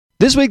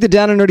This week, the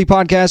Down and Nerdy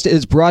podcast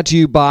is brought to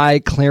you by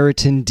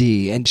Claritin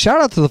D. And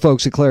shout out to the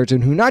folks at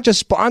Claritin who not just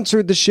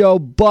sponsored the show,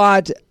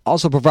 but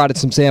also provided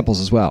some samples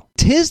as well.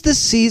 'Tis the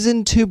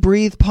season to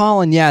breathe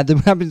pollen. Yeah,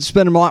 I've been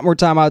spending a lot more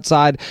time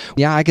outside.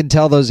 Yeah, I can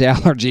tell those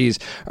allergies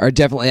are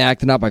definitely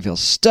acting up. I feel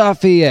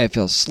stuffy. I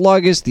feel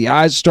sluggish. The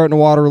eyes are starting to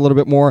water a little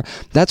bit more.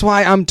 That's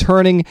why I'm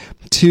turning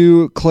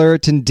to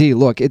Claritin D.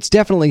 Look, it's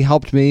definitely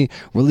helped me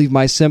relieve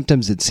my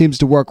symptoms. It seems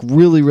to work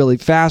really, really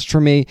fast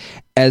for me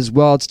as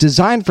well. It's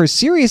designed for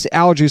serious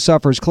allergy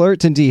sufferers.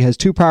 Claritin D has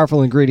two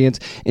powerful ingredients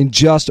in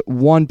just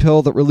one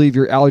pill that relieve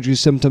your allergy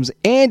symptoms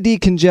and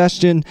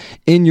decongestion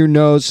in your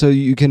nose so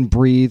you can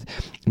breathe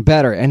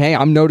better. And hey,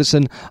 I'm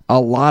noticing a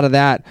lot of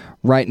that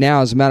right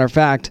now. As a matter of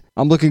fact,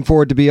 I'm looking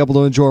forward to be able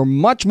to enjoy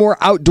much more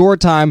outdoor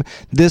time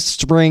this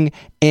spring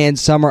and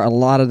summer. A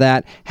lot of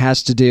that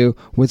has to do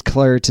with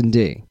Claritin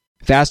D.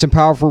 Fast and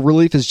powerful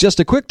relief is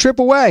just a quick trip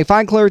away.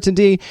 Find Claritin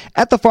D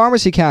at the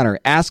pharmacy counter.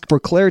 Ask for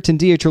Claritin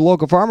D at your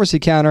local pharmacy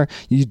counter.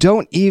 You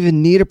don't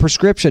even need a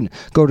prescription.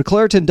 Go to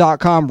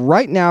Claritin.com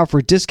right now for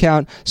a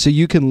discount so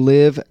you can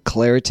live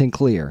Claritin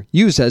Clear.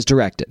 Use as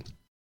directed.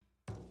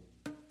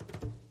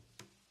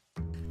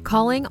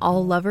 Calling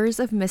all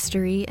lovers of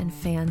mystery and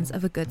fans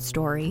of a good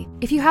story.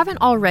 If you haven't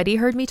already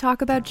heard me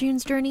talk about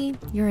June's Journey,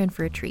 you're in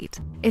for a treat.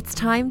 It's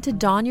time to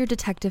don your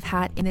detective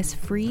hat in this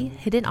free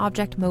hidden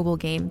object mobile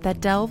game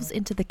that delves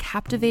into the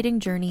captivating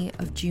journey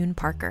of June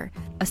Parker,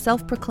 a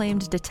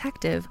self-proclaimed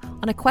detective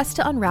on a quest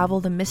to unravel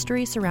the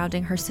mystery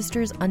surrounding her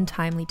sister's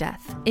untimely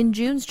death. In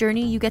June's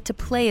Journey, you get to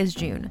play as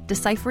June,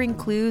 deciphering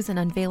clues and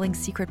unveiling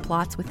secret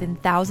plots within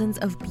thousands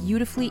of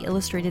beautifully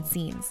illustrated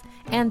scenes.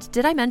 And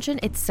did I mention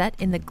it's set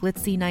in the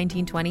glitzy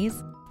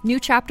 1920s? New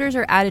chapters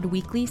are added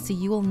weekly, so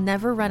you will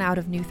never run out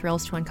of new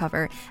thrills to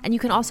uncover, and you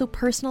can also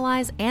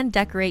personalize and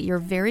decorate your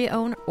very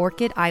own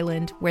Orchid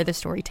Island where the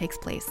story takes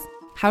place.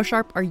 How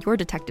sharp are your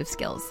detective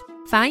skills?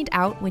 Find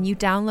out when you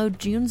download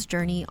June's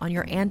Journey on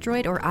your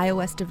Android or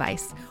iOS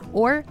device,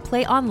 or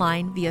play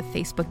online via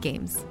Facebook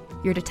Games.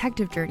 Your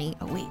detective journey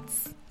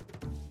awaits.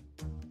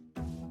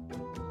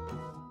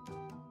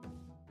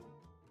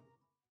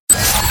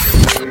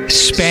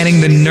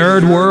 Spanning the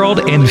nerd world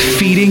and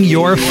feeding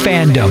your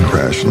fandom.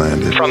 Crash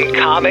landed. From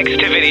comics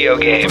to video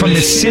games. From the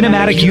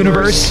cinematic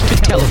universe to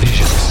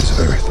television. This is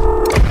Earth.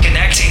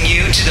 Connecting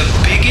you to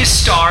the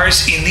biggest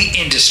stars in the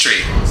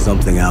industry.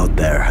 Something out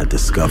there had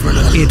discovered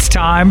us. It's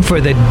time for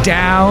the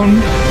Down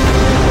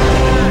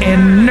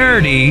and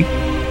Nerdy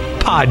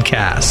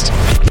podcast.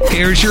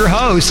 Here's your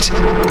host,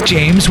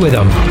 James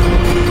Witham.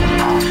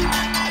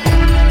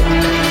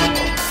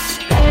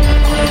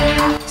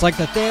 It's like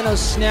the Thanos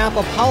snap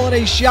of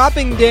holiday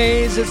shopping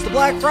days. It's the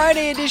Black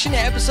Friday edition,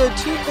 episode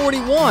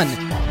 241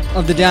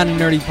 of the Down and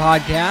Nerdy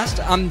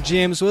podcast. I'm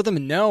James Witham,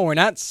 and no, we're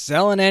not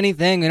selling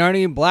anything. We don't have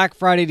any Black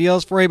Friday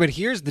deals for you, but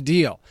here's the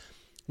deal.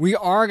 We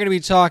are going to be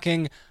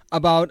talking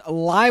about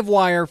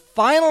Livewire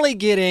finally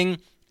getting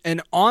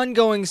an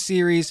ongoing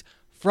series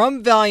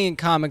from Valiant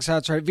Comics.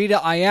 That's right, Vita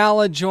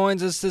Ayala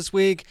joins us this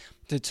week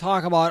to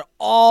talk about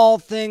all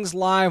things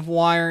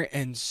Livewire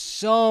and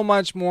so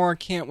much more.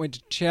 Can't wait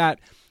to chat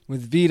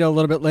with Vita a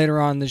little bit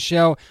later on in the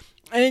show.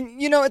 And,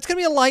 you know, it's going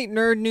to be a light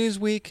nerd news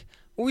week.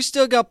 We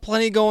still got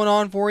plenty going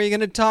on for you.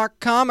 Going to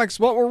talk comics,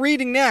 what we're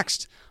reading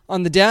next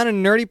on the Down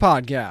and Nerdy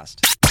podcast.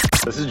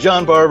 This is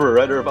John Barber,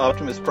 writer of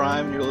Optimus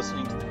Prime, and you're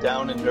listening to the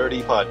Down and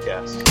Nerdy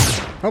podcast.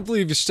 Hopefully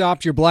you've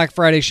stopped your Black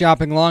Friday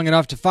shopping long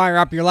enough to fire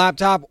up your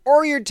laptop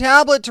or your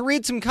tablet to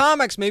read some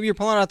comics. Maybe you're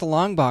pulling out the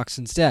long box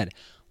instead.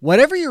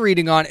 Whatever you're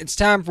reading on, it's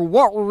time for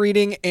what we're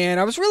reading, and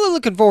I was really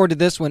looking forward to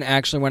this one,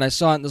 actually, when I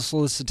saw it in the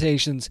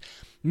solicitations.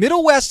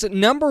 Middle West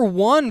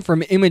 #1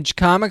 from Image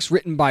Comics,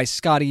 written by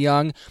Scotty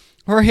Young.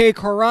 Jorge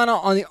Corona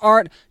on the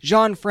art,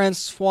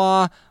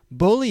 Jean-Francois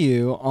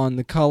Beaulieu on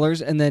the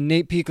colors, and then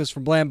Nate Piekos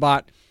from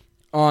Blambot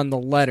on the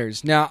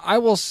letters. Now, I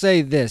will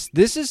say this.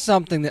 This is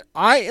something that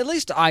at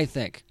least I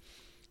think,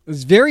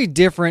 is very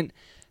different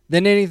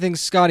than anything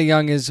Scotty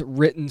Young has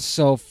written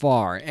so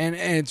far. And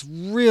it's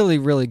really,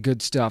 really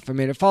good stuff. I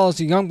mean, it follows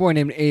a young boy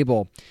named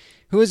Abel,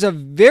 who has a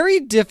very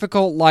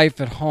difficult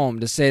life at home,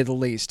 to say the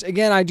least.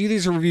 Again, I do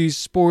these reviews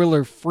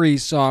spoiler-free,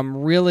 so I'm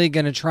really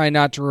going to try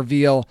not to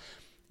reveal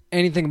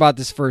anything about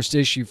this first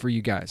issue for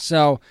you guys.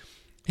 So,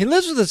 he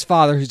lives with his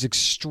father, who's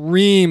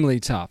extremely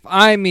tough.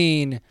 I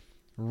mean,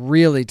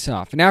 really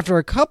tough. And after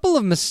a couple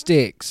of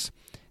mistakes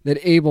that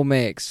Abel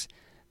makes,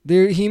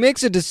 he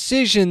makes a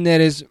decision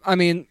that is, I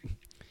mean,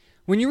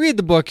 when you read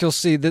the book, you'll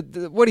see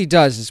that what he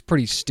does is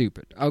pretty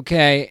stupid,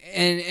 okay?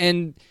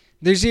 And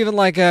there's even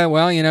like a,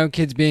 well, you know,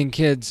 kids being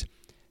kids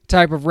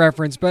type of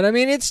reference, but I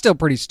mean, it's still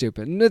pretty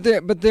stupid.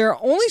 But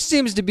there only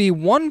seems to be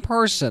one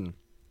person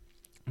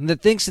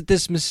that thinks that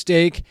this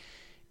mistake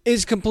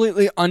is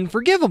completely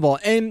unforgivable.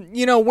 And,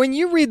 you know, when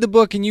you read the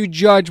book and you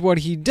judge what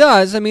he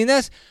does, I mean,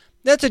 that's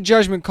a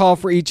judgment call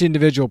for each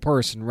individual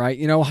person, right?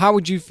 You know, how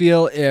would you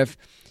feel if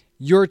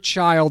your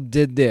child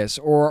did this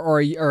or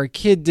a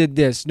kid did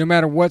this, no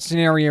matter what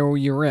scenario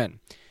you're in?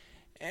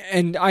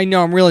 And I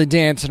know I'm really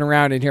dancing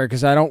around in here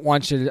because I don't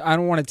want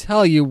to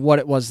tell you what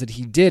it was that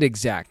he did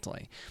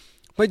exactly.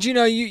 But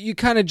you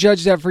kind of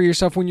judge that for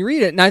yourself when you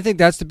read it, and I think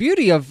that's the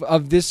beauty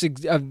of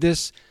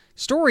this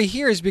story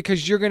here, is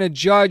because you're going to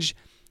judge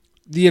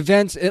the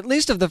events, at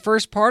least of the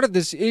first part of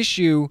this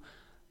issue,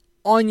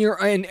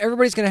 and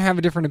everybody's going to have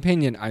a different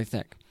opinion, I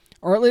think.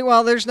 Or at least,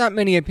 well, there's not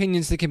many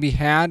opinions that can be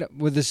had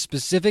with this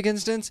specific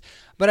instance,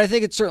 but I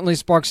think it certainly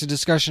sparks a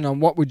discussion on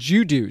what would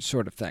you do,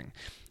 sort of thing.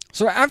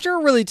 So after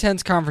a really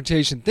tense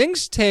confrontation,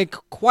 things take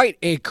quite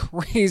a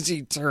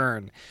crazy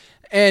turn.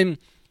 And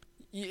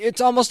it's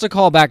almost a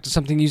callback to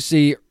something you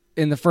see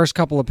in the first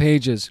couple of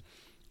pages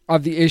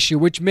of the issue,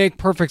 which make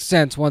perfect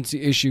sense once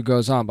the issue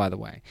goes on, by the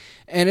way.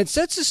 And it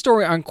sets the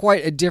story on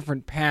quite a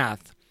different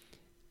path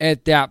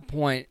at that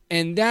point,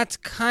 and that's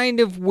kind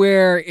of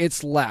where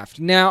it's left.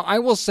 Now, I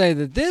will say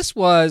that this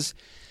was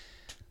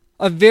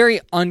a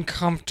very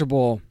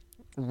uncomfortable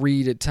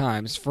read at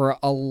times for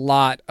a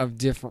lot of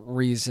different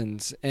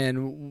reasons,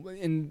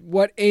 and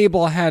what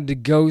Abel had to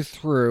go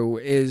through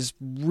is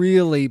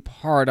really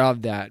part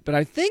of that. But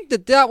I think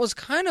that was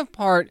kind of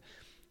part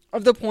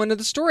of the point of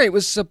the story. It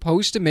was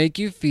supposed to make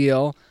you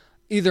feel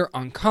either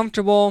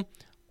uncomfortable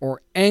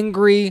or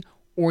angry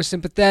or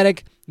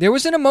sympathetic. There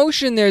was an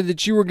emotion there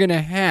that you were going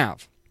to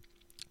have,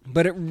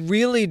 but it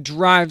really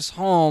drives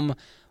home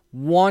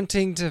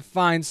wanting to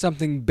find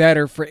something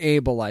better for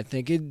Abel, I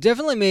think. It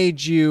definitely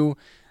made you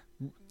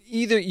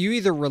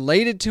either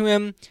related to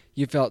him,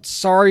 you felt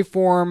sorry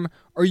for him,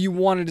 or you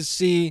wanted to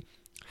see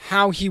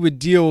how he would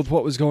deal with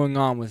what was going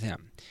on with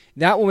him.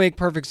 That will make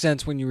perfect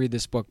sense when you read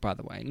this book, by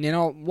the way.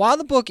 While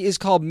the book is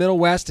called Middle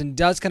West and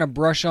does kind of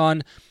brush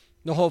on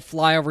the whole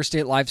flyover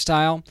state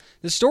lifestyle,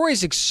 the story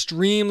is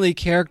extremely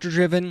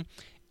character-driven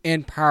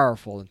and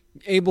powerful.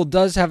 Abel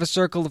does have a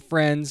circle of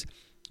friends.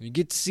 You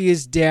get to see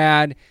his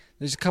dad.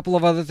 There's a couple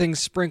of other things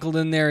sprinkled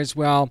in there as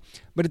well.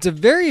 But it's a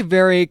very,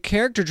 very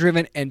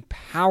character-driven and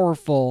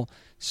powerful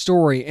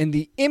story. And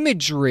the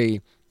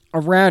imagery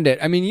around it,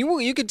 I mean,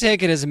 you could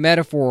take it as a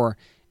metaphor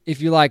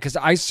if you like, because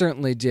I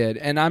certainly did.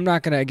 And I'm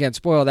not going to, again,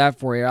 spoil that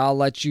for you. I'll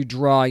let you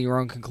draw your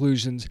own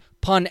conclusions.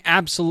 Pun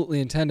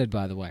absolutely intended,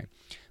 by the way. I'm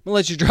going to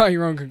let you draw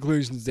your own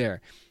conclusions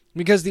there.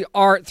 Because the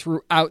art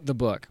throughout the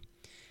book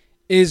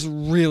is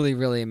really,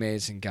 really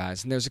amazing,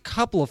 guys. And there's a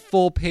couple of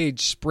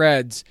full-page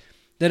spreads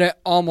that I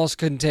almost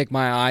couldn't take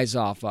my eyes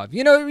off of.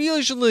 It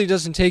usually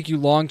doesn't take you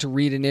long to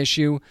read an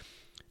issue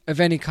of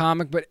any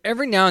comic, but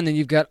every now and then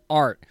you've got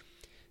art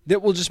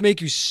that will just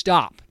make you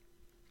stop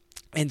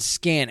and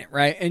scan it,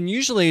 right? And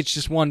usually it's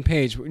just one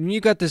page. But when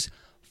you've got this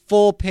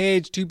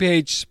full-page,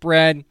 two-page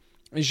spread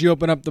as you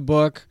open up the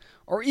book,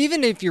 or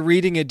even if you're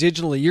reading it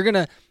digitally, you're going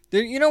to...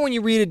 when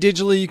you read it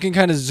digitally, you can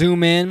kind of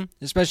zoom in,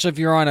 especially if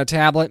you're on a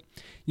tablet.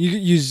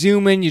 You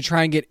zoom in, you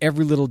try and get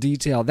every little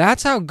detail.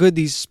 That's how good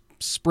these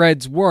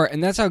spreads were,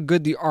 and that's how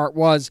good the art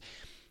was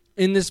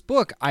in this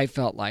book, I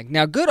felt like.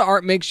 Now, good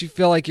art makes you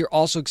feel like you're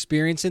also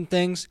experiencing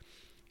things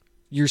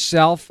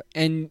yourself,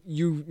 and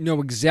you know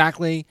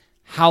exactly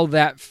how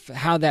that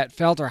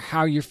felt or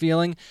how you're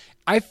feeling.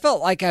 I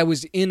felt like I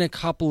was in a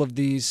couple of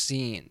these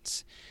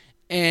scenes.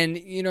 And,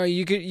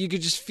 you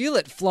could just feel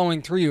it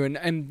flowing through you.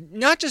 And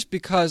not just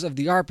because of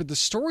the art, but the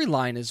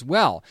storyline as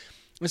well.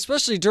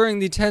 Especially during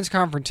the tense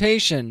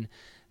confrontation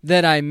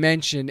that I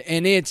mentioned.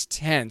 And it's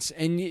tense.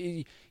 And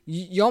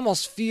you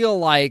almost feel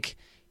like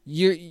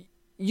you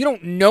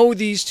don't know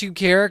these two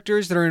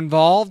characters that are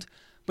involved.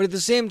 But at the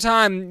same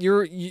time,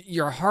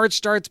 your heart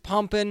starts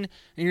pumping.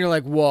 And you're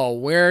like, whoa,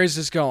 where is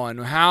this going?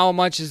 How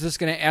much is this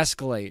going to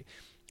escalate?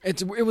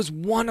 It was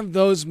one of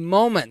those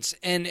moments.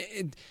 And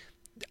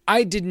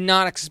I did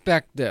not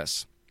expect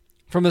this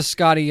from a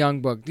Scotty Young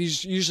book.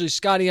 Usually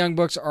Scotty Young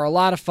books are a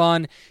lot of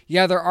fun.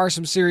 Yeah, there are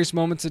some serious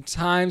moments at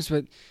times,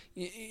 but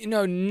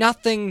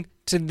nothing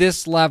to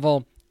this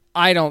level,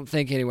 I don't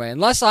think anyway.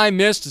 Unless I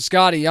missed a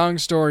Scotty Young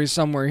story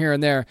somewhere here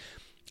and there,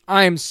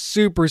 I am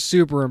super,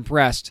 super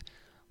impressed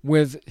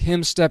with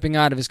him stepping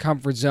out of his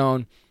comfort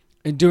zone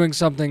and doing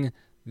something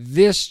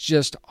this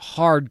just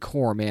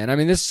hardcore, man. I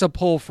mean, this is a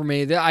pull for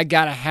me. I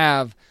got to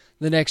have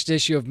the next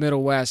issue of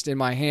Middle West in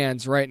my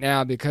hands right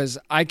now because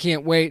I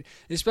can't wait,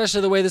 especially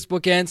the way this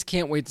book ends,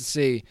 can't wait to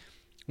see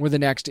where the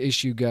next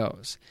issue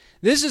goes.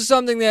 This is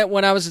something that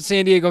when I was at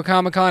San Diego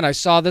Comic-Con, I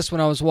saw this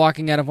when I was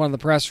walking out of one of the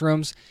press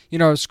rooms,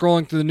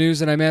 scrolling through the news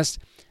that I missed,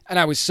 and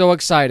I was so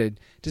excited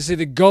to see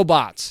the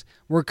GoBots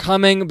were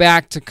coming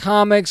back to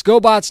comics.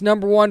 GoBots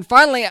 #1,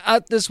 finally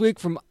out this week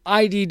from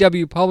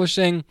IDW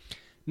Publishing.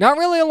 Not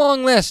really a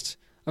long list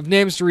of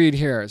names to read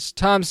here, as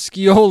Tom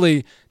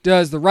Scioli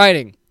does the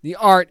writing, the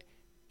art,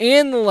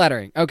 and the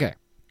lettering. Okay.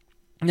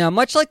 Now,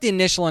 much like the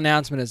initial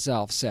announcement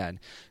itself said,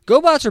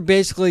 GoBots are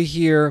basically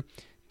here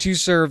to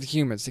serve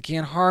humans. They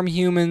can't harm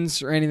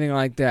humans or anything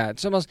like that.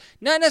 It's almost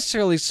not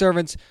necessarily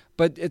servants,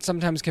 but it's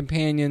sometimes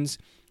companions.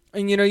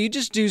 And, you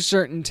just do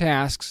certain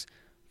tasks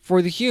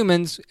for the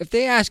humans if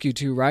they ask you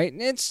to, right?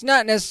 And it's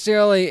not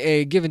necessarily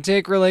a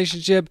give-and-take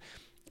relationship.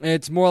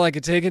 It's more like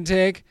a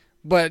take-and-take.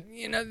 But,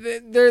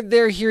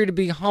 they're here to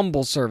be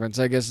humble servants,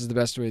 I guess is the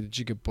best way that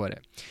you could put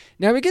it.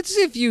 Now, we get to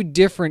see a few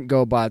different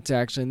GoBots,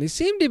 actually, and they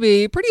seem to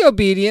be pretty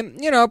obedient,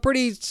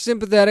 pretty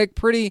sympathetic,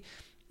 pretty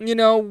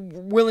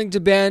willing to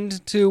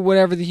bend to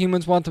whatever the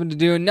humans want them to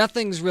do. And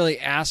nothing's really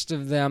asked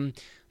of them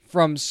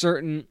from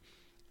certain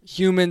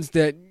humans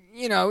that,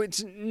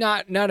 it's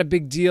not a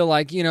big deal.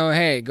 Like,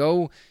 hey,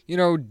 go,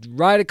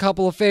 ride a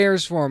couple of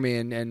fares for me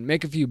and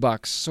make a few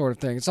bucks sort of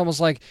thing. It's almost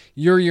like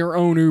you're your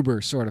own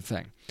Uber sort of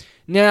thing.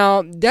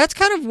 Now, that's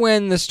kind of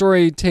when the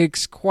story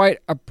takes quite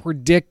a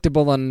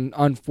predictable and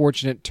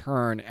unfortunate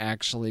turn,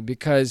 actually,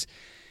 because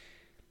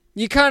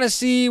you kind of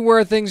see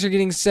where things are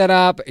getting set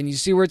up and you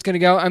see where it's going to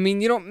go. I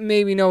mean, you don't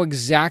maybe know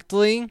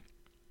exactly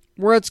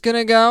where it's going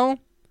to go,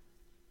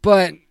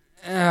 but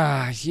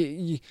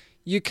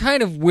you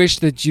kind of wish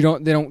that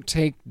they don't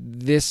take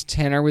this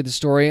tenor with the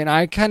story, and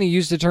I kind of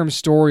use the term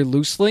story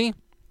loosely.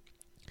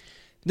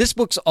 This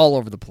book's all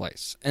over the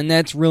place, and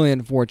that's really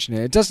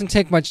unfortunate. It doesn't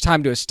take much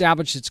time to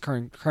establish its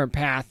current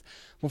path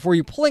before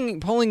you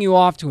pulling you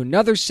off to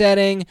another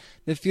setting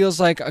that feels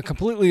like a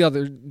completely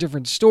other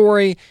different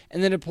story,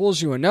 and then it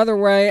pulls you another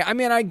way. I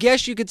mean, I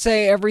guess you could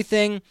say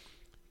everything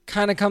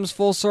kind of comes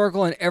full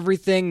circle and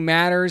everything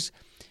matters.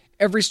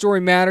 Every story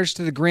matters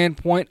to the grand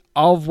point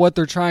of what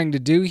they're trying to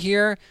do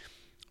here,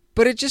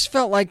 but it just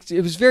felt like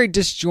it was very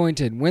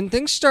disjointed. When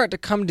things start to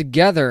come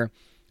together,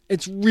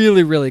 it's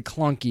really, really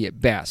clunky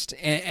at best.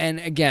 And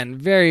again,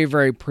 very,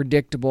 very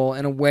predictable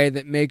in a way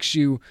that makes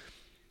you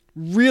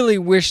really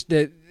wish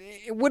that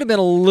it would have been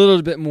a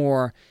little bit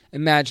more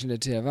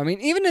imaginative. I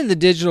mean, even in the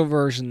digital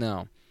version,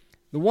 though,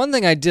 the one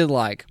thing I did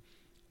like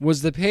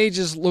was the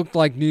pages looked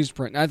like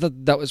newsprint. And I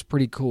thought that was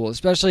pretty cool.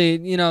 Especially,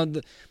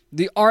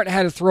 the art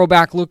had a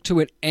throwback look to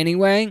it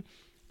anyway.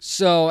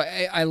 So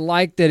I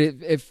liked that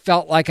it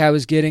felt like I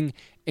was getting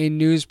a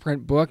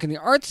newsprint book. And the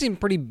art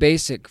seemed pretty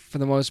basic for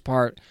the most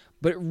part.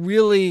 But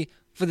really,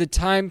 for the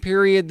time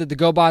period that the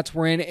GoBots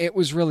were in, it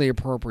was really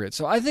appropriate.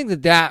 So I think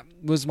that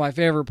was my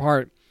favorite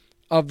part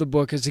of the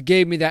book, as it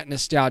gave me that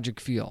nostalgic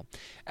feel.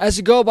 As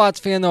a GoBots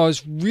fan, though, I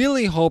was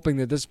really hoping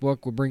that this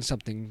book would bring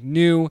something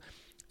new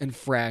and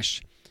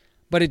fresh,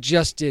 but it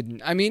just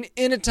didn't. I mean,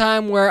 in a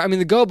time where,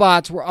 the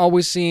GoBots were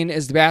always seen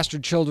as the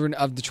bastard children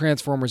of the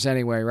Transformers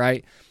anyway,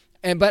 right?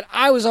 But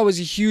I was always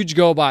a huge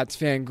GoBots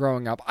fan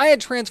growing up. I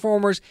had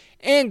Transformers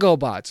and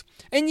GoBots.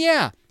 And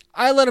yeah,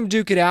 I let them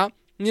duke it out.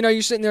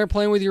 You're sitting there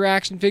playing with your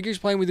action figures,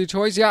 playing with your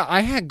toys. Yeah,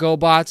 I had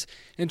GoBots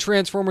and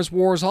Transformers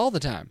Wars all the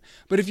time.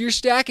 But if you're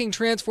stacking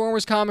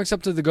Transformers comics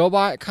up to the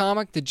GoBot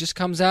comic that just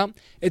comes out,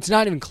 it's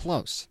not even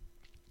close.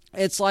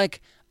 It's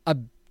like a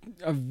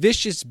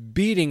vicious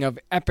beating of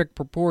epic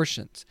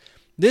proportions.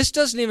 This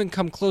doesn't even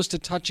come close to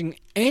touching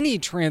any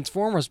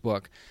Transformers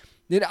book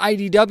that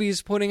IDW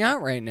is putting out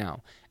right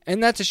now.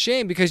 And that's a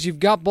shame, because you've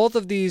got both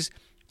of these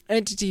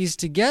entities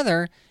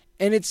together,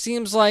 and it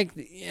seems like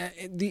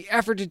the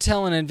effort to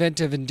tell an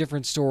inventive and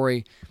different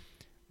story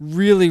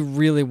really,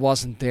 really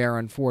wasn't there,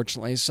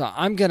 unfortunately. So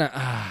I'm going to...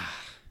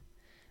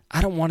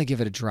 I don't want to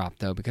give it a drop,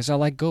 though, because I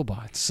like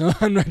GoBots, so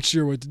I'm not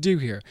sure what to do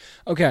here.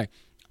 Okay,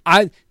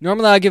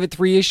 normally I give it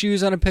 3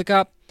 issues on a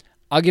pickup.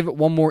 I'll give it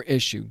 1 more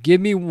issue.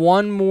 Give me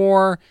 1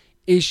 more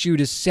issue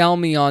to sell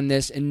me on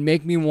this and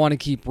make me want to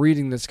keep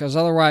reading this, because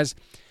otherwise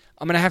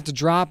I'm going to have to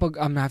drop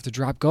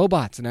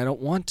GoBots, and I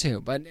don't want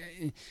to. But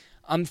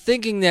I'm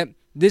thinking that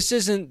this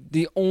isn't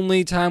the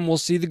only time we'll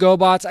see the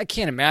GoBots. I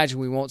can't imagine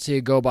we won't see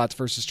a GoBots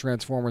versus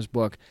Transformers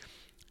book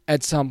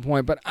at some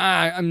point, but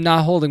I'm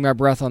not holding my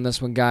breath on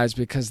this one, guys,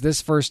 because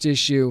this first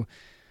issue,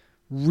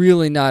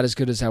 really not as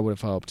good as I would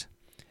have hoped.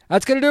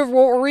 That's going to do it for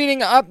what we're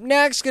reading. Up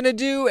next, going to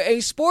do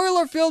a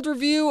spoiler-filled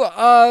review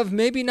of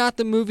maybe not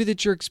the movie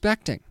that you're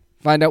expecting.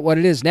 Find out what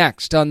it is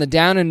next on the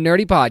Down and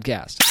Nerdy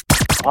Podcast.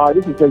 Hi,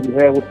 this is David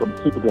Harwood from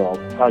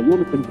Superdog.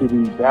 You're listening to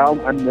the Down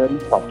and Nerdy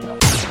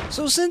Podcast.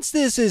 So since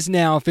this is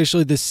now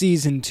officially the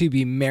season to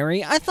be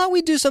merry, I thought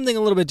we'd do something a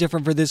little bit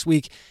different for this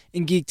week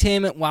in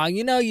Geektainment. While,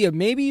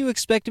 maybe you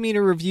expected me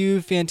to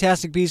review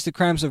Fantastic Beasts: The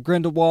Crimes of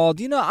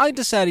Grindelwald, I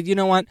decided,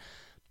 what?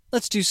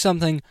 Let's do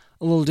something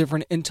a little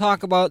different and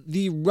talk about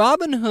the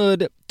Robin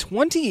Hood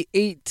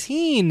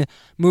 2018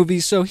 movie.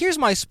 So here's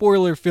my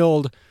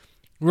spoiler-filled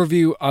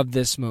review of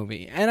this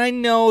movie. And I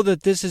know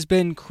that this has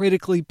been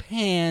critically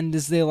panned,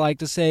 as they like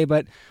to say,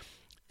 but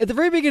at the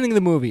very beginning of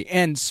the movie,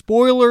 and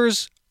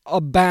spoilers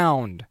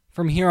abound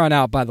from here on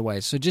out, by the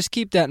way, so just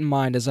keep that in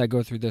mind as I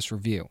go through this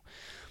review.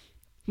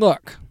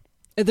 Look,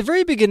 at the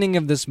very beginning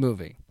of this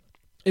movie,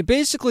 it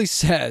basically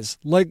says,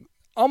 like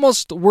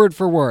almost word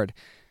for word,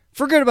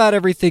 forget about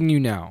everything you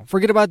know.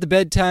 Forget about the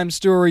bedtime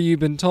story you've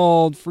been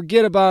told.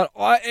 Forget about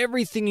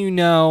everything you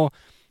know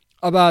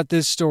about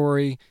this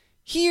story.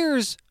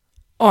 Here's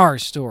our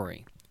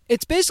story.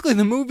 It's basically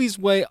the movie's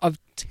way of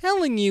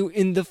telling you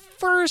in the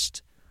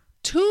first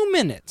 2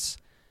 minutes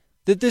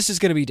that this is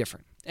going to be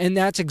different. And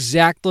that's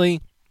exactly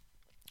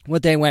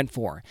what they went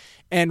for.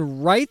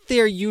 And right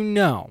there,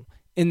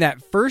 in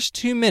that first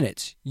 2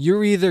 minutes,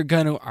 you're either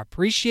going to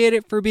appreciate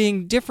it for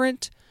being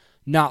different,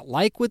 not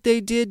like what they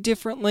did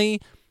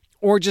differently,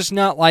 or just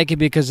not like it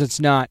because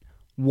it's not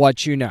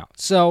what you know.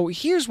 So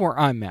here's where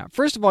I'm at.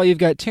 First of all, you've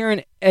got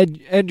Taron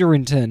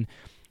Egerton.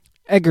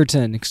 That's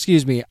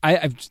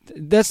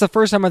the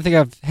first time I think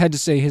I've had to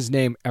say his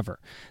name ever.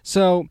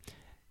 So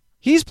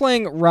He's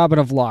playing Robin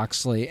of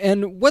Locksley.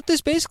 And what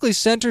this basically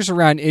centers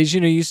around is,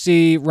 you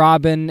see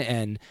Robin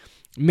and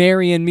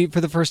Marion meet for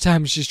the first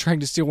time. She's trying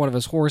to steal one of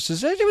his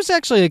horses. It was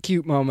actually a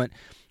cute moment.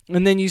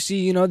 And then you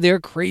see, their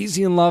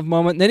crazy in love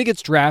moment. And then he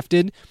gets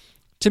drafted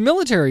to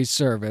military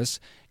service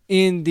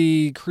in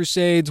the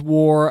Crusades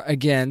war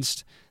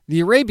against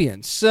the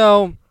Arabians.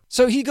 So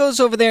he goes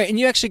over there, and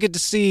you actually get to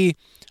see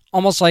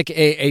almost like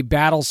a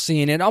battle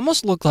scene. It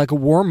almost looked like a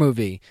war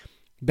movie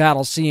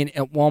battle scene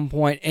at one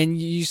point, and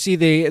you see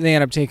they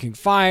end up taking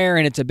fire,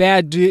 and it's a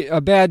bad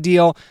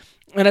deal.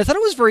 And I thought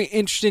it was a very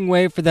interesting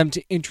way for them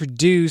to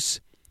introduce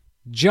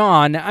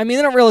John. I mean,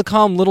 they don't really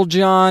call him Little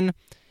John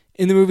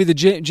in the movie.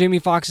 Jamie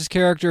Foxx's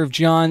character of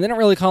John, they don't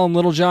really call him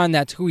Little John.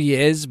 That's who he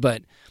is,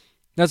 but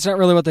that's not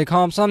really what they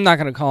call him, so I'm not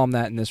going to call him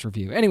that in this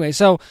review. Anyway,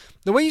 so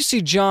the way you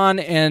see John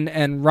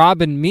and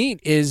Robin meet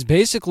is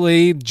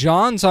basically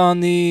John's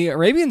on the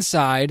Arabian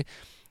side,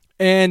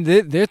 and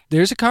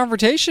there's a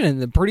confrontation,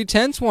 and a pretty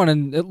tense one,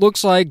 and it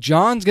looks like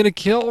John's going to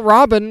kill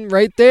Robin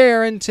right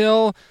there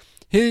until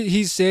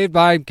he's saved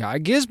by Guy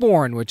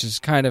Gisborne, which is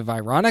kind of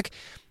ironic,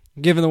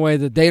 given the way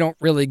that they don't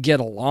really get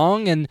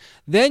along. And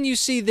then you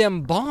see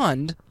them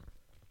bond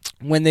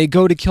when they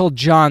go to kill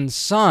John's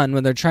son,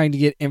 when they're trying to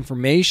get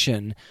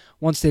information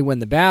once they win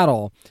the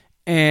battle,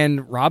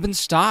 and Robin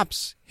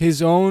stops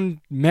his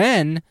own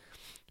men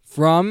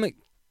from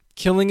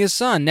killing his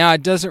son. Now,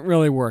 it doesn't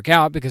really work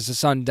out because the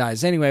son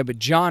dies anyway, but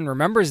John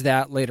remembers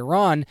that later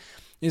on.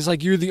 He's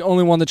like, you're the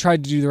only one that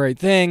tried to do the right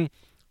thing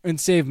and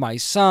save my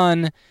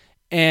son,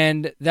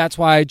 and that's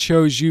why I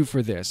chose you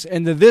for this.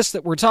 And the this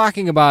that we're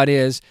talking about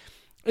is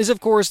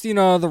of course, the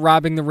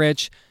robbing the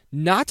rich,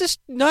 not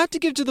to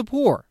give to the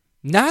poor.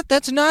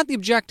 That's not the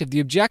objective. The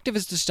objective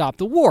is to stop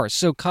the war.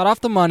 So cut off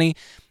the money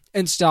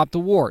and stop the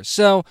war.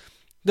 So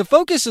the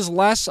focus is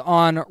less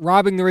on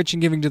robbing the rich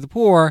and giving to the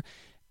poor,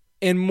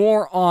 and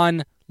more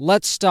on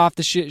let's stop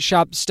the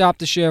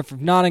Sheriff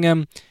of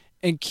Nottingham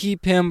and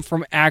keep him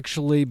from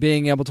actually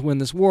being able to win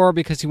this war,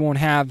 because he won't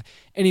have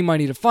any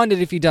money to fund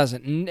it if he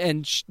doesn't.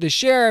 And the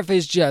sheriff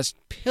is just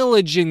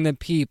pillaging the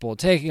people,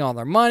 taking all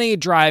their money,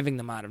 driving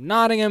them out of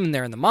Nottingham, and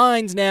they're in the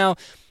mines now.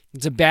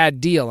 It's a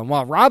bad deal. And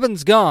while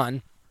Robin's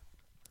gone,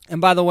 and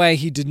by the way,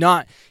 he did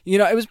not,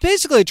 it was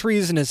basically a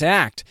treasonous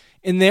act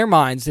in their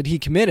minds that he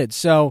committed.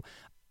 So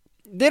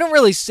they don't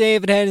really say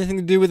if it had anything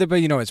to do with it, but,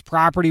 his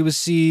property was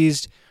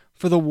seized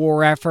for the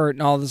war effort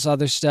and all this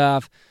other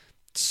stuff.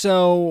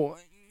 So,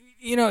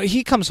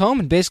 he comes home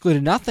and basically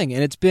to nothing.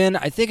 And it's been,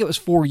 I think it was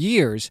 4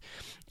 years.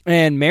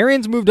 And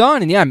Marion's moved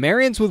on. And yeah,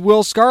 Marion's with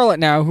Will Scarlet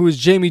now, who is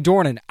Jamie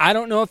Dornan. I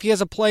don't know if he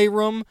has a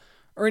playroom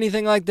or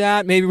anything like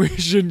that. Maybe we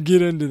shouldn't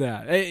get into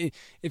that.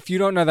 If you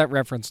don't know that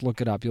reference, look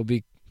it up. You'll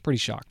be pretty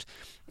shocked.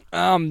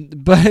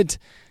 But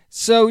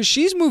so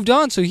she's moved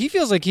on. So he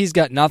feels like he's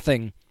got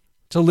nothing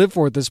to live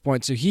for at this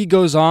point. So he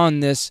goes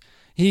on this.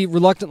 He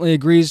reluctantly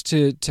agrees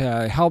to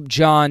help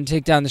John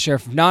take down the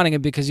Sheriff of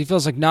Nottingham, because he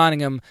feels like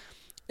Nottingham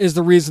is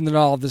the reason that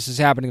all of this is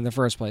happening in the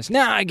first place.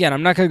 Now, again,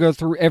 I'm not going to go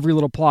through every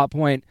little plot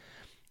point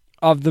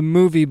of the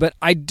movie, but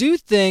I do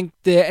think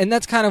that, and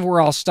that's kind of where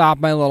I'll stop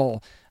my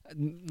little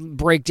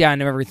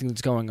breakdown of everything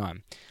that's going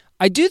on.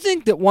 I do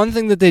think that one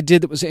thing that they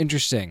did that was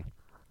interesting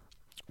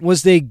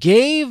was they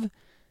kind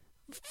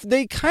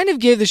of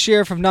gave the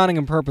Sheriff of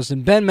Nottingham purpose,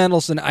 and Ben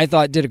Mendelsohn, I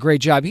thought, did a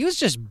great job. He was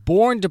just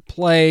born to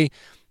play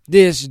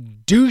this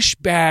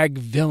douchebag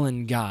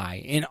villain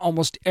guy in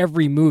almost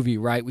every movie,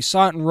 right? We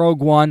saw it in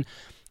Rogue One.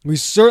 We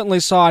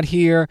certainly saw it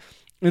here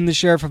in the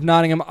Sheriff of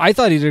Nottingham. I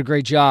thought he did a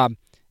great job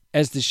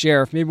as the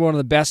sheriff, maybe one of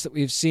the best that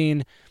we've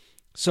seen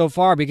so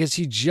far, because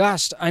he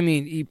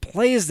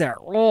plays that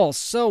role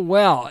so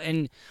well.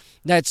 And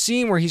that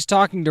scene where he's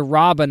talking to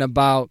Robin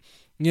about,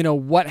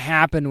 what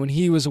happened when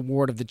he was a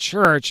ward of the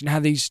church and how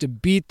they used to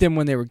beat them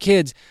when they were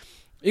kids.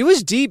 It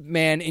was deep,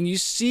 man, and you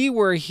see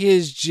where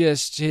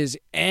his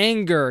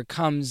anger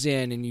comes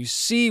in, and you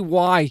see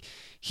why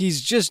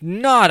he's just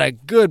not a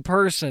good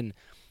person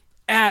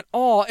at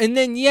all. And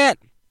then yet,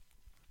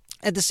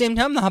 at the same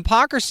time, the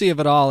hypocrisy of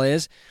it all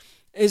is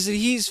that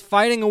he's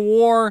fighting a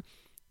war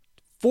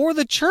for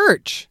the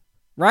church,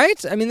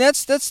 right? I mean,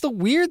 that's the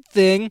weird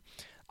thing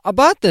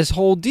about this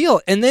whole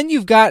deal. And then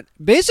you've got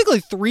basically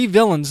three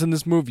villains in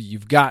this movie.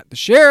 You've got the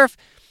sheriff,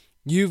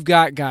 you've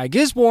got Guy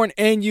Gisborne,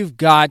 and you've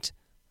got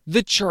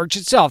the church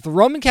itself. The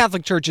Roman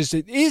Catholic Church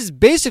is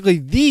basically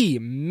the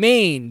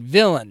main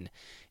villain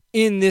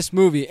in this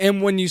movie.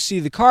 And when you see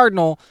the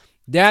cardinal,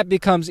 that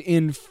becomes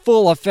in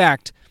full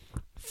effect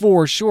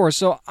for sure.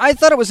 So I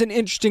thought it was an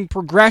interesting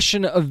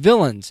progression of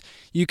villains.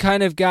 You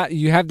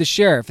have the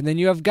sheriff, and then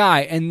you have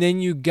Guy, and then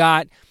you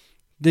got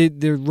the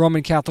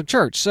Roman Catholic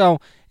Church. So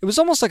it was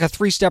almost like a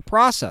 3-step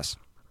process.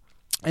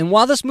 And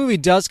while this movie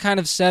does kind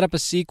of set up a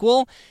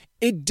sequel,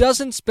 it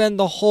doesn't spend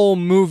the whole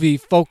movie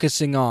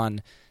focusing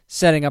on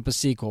setting up a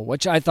sequel,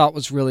 which I thought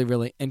was really,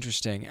 really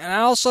interesting. And I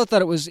also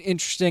thought it was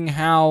interesting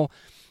how,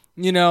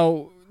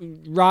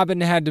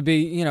 Robin had to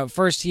be,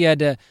 first he had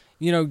to,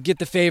 get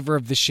the favor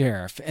of the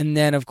sheriff. And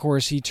then, of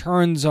course, he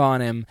turns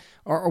on him.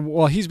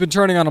 He's been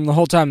turning on him the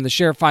whole time. And the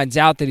sheriff finds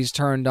out that he's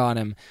turned on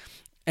him.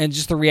 and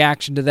just the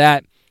reaction to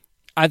that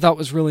I thought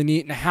was really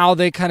neat, and how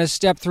they kind of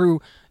step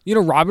through.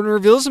 Robin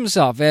reveals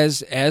himself as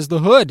the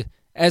Hood,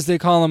 as they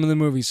call him in the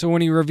movie. So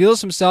when he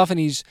reveals himself and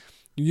he's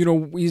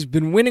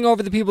been winning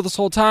over the people this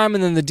whole time,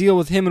 and then the deal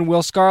with him and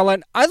Will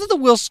Scarlet. I thought the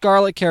Will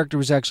Scarlet character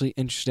was actually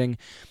interesting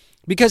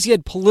because he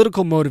had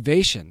political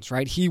motivations,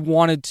 right? He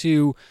wanted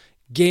to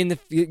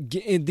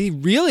he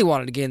really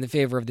wanted to gain the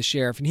favor of the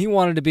sheriff, and he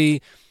wanted to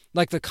be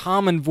like the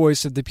common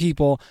voice of the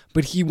people,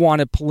 but he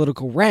wanted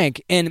political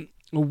rank. And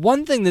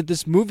one thing that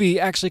this movie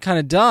actually kind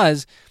of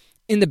does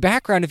in the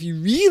background, if you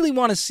really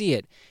want to see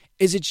it,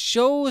 is it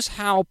shows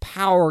how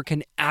power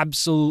can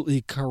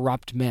absolutely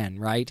corrupt men,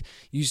 right?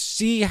 You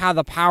see how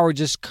the power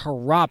just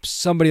corrupts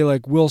somebody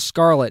like Will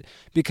Scarlet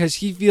because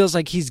he feels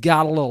like he's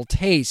got a little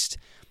taste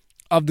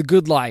of the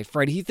good life,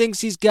 right? He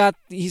thinks he's got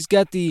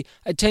the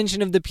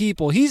attention of the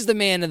people. He's the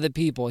man of the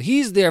people.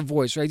 He's their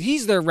voice, right?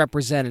 He's their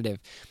representative.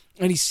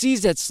 And he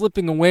sees that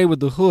slipping away with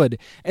the Hood,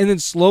 and then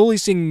slowly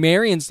seeing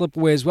Marion slip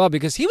away as well,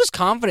 because he was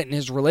confident in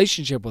his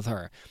relationship with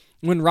her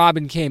when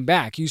Robin came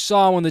back. You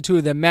saw when the two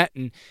of them met,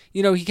 and,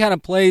 he kind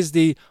of plays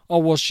the, oh,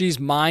 well, she's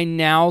mine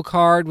now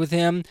card with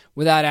him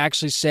without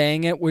actually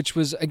saying it, which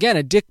was, again,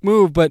 a dick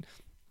move, but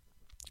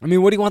I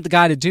mean, what do you want the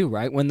guy to do,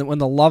 right? When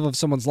the love of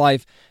someone's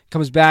life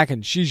comes back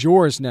and she's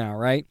yours now,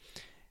 right?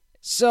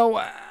 So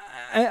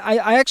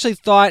I actually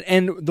thought,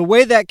 and the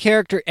way that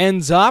character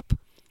ends up,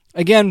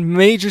 again,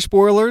 major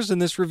spoilers in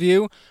this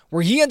review,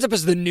 where he ends up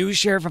as the new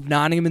sheriff of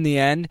Nottingham in the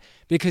end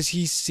because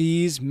he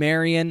sees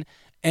Marion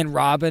and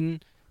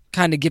Robin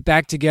kind of get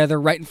back together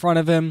right in front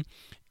of him,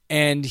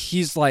 and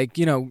he's like,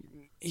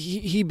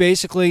 he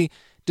basically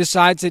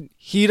decides that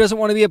he doesn't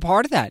want to be a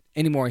part of that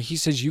anymore. He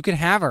says, you can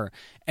have her.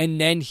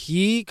 And then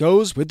he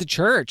goes with the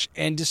church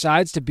and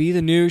decides to be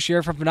the new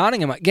sheriff of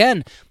Nottingham.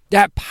 Again,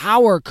 that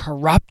power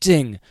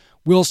corrupting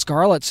Will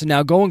Scarlet. So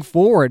now going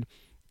forward,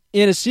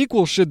 in a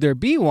sequel, should there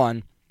be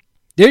one,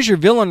 there's your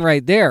villain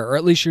right there, or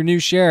at least your new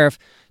sheriff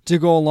to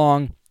go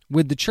along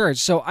with the church.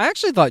 So I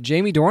actually thought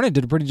Jamie Dornan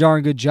did a pretty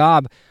darn good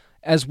job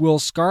as Will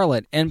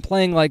Scarlet, and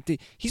playing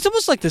he's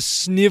almost like the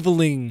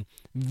sniveling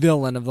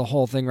villain of the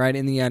whole thing, right,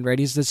 in the end, right?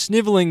 He's the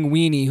sniveling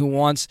weenie who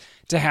wants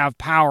to have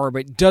power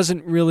but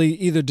doesn't really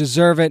either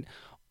deserve it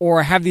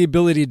or have the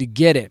ability to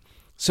get it.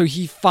 So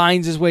he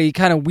finds his way, he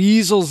kind of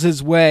weasels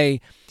his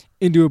way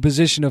into a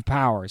position of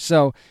power.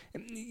 So,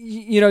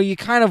 you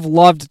kind of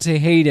loved to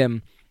hate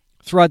him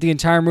throughout the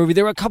entire movie.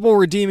 There were a couple of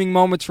redeeming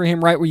moments for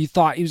him, right, where you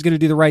thought he was going to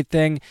do the right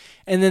thing,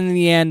 and then in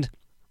the end,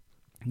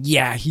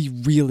 yeah, he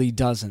really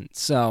doesn't.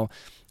 So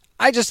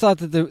I just thought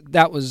that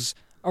that was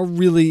a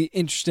really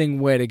interesting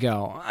way to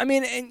go. I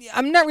mean,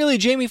 I'm not really a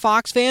Jamie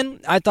Foxx fan.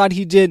 I thought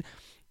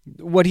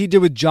what he did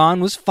with John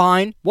was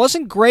fine.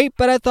 Wasn't great,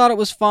 but I thought it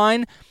was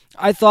fine.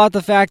 I thought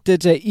the fact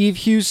that Eve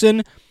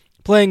Hewson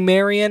playing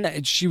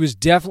Marion, she was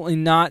definitely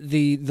not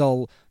the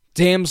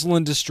damsel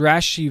in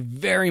distress. She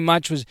very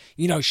much was,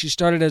 she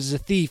started as a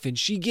thief, and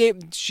she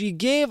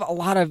gave a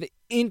lot of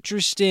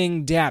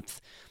interesting depth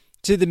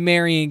to the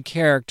Marion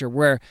character,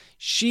 where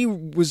she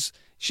was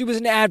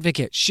an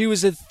advocate. She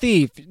was a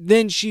thief.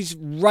 Then she's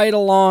right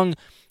along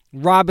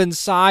Robin's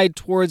side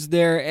towards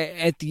there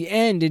at the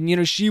end,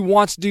 and she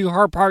wants to do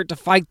her part to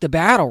fight the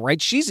battle, right?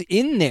 She's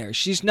in there.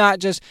 She's not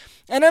just,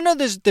 and I know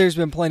there's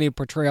been plenty of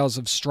portrayals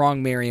of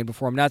strong Marion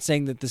before. I'm not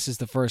saying that this is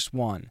the first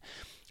one,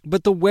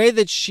 but the way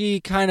that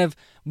she kind of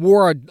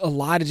wore a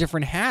lot of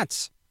different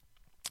hats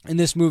in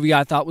this movie,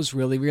 I thought was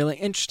really, really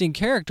interesting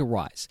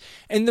character-wise.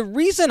 And the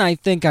reason I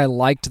think I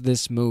liked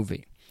this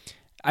movie,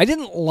 I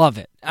didn't love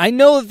it. I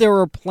know that there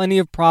were plenty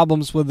of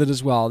problems with it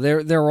as well.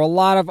 There were a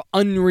lot of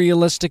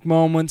unrealistic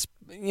moments,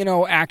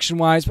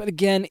 action-wise. But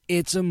again,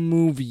 it's a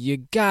movie. You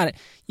got it.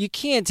 You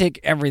can't take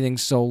everything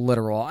so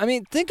literal. I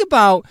mean, think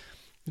about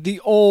the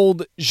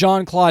old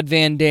Jean-Claude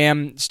Van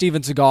Damme,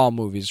 Steven Seagal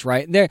movies,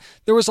 right? There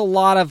was a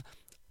lot of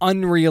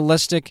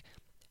unrealistic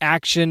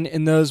action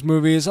in those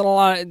movies,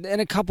 and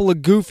a couple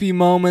of goofy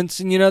moments,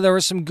 and there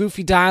was some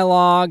goofy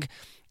dialogue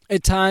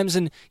at times,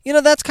 and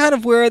that's kind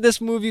of where this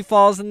movie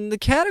falls in the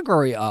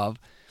category of,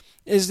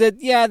 is that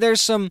there's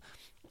some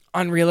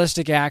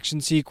unrealistic action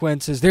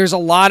sequences. There's a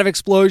lot of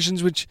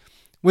explosions, which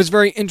was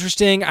very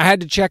interesting. I had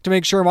to check to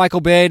make sure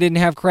Michael Bay didn't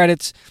have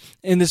credits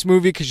in this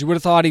movie, because you would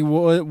have thought he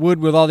would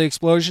with all the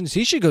explosions.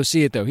 He should go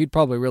see it, though. He'd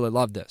probably really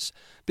love this.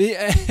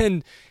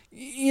 And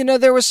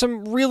there was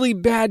some really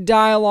bad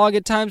dialogue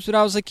at times, but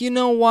I was like, you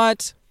know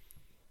what?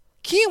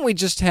 Can't we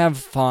just have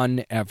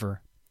fun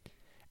ever?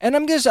 And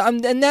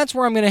and that's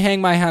where I'm going to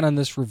hang my hat on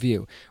this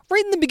review.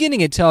 Right in the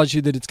beginning, it tells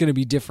you that it's going to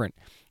be different,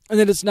 and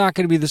that it's not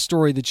going to be the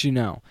story that you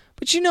know.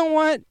 But you know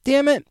what?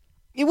 Damn it.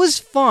 It was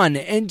fun,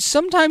 and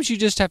sometimes you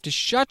just have to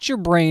shut your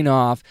brain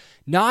off,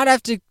 not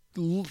have to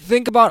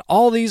think about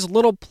all these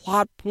little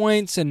plot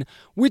points and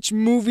which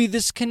movie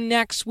this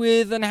connects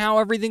with and how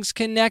everything's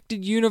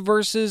connected,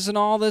 universes and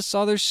all this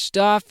other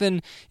stuff,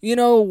 and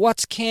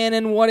what's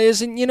canon, what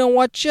isn't. You know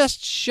what?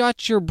 Just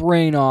shut your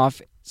brain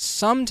off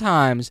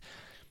sometimes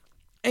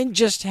and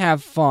just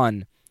have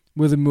fun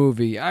with a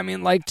movie. I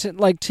mean, like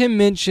Tim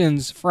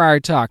mentions Friar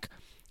Tuck.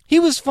 He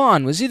was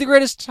fun. Was he the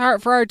greatest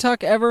Friar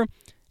Tuck ever?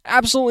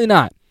 Absolutely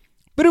not.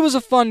 But it was a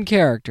fun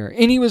character,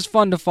 and he was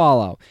fun to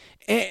follow.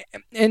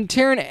 And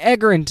Taron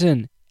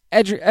Egerton,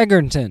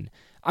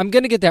 I'm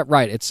going to get that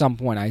right at some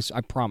point,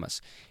 I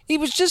promise. He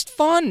was just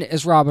fun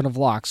as Robin of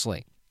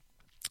Locksley.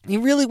 He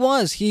really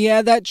was. He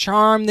had that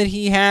charm that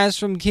he has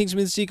from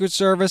Kingsman's Secret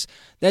Service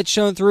that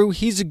shone through.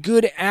 He's a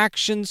good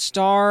action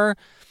star.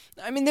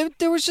 I mean,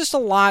 there was just a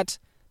lot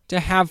to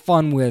have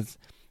fun with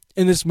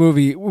in this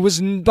movie. It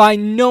was by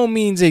no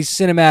means a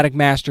cinematic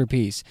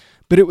masterpiece,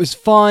 but it was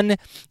fun.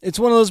 It's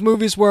one of those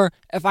movies where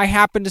if I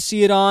happened to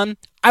see it on,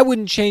 I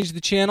wouldn't change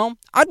the channel.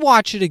 I'd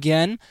watch it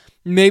again.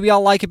 Maybe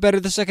I'll like it better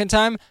the second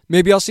time.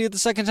 Maybe I'll see it the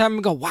second time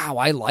and go, wow,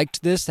 I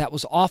liked this. That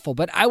was awful.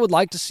 But I would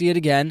like to see it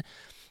again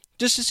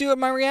just to see what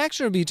my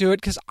reaction would be to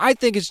it, because I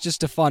think it's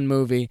just a fun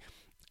movie,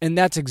 and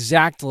that's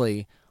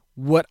exactly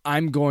what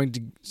I'm going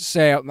to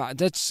say.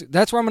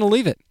 That's where I'm going to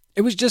leave it.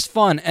 It was just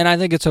fun, and I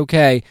think it's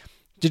okay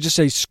to just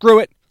say, screw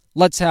it,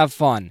 let's have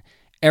fun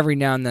every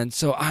now and then.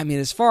 So, I mean,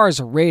 as far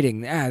as a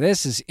rating,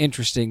 this is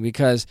interesting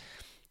because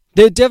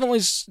it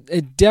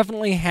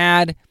definitely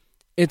had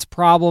its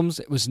problems.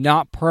 It was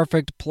not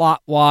perfect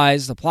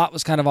plot-wise. The plot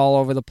was kind of all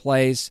over the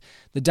place.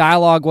 The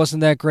dialogue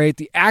wasn't that great.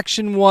 The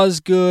action was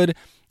good.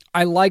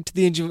 I liked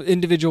the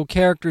individual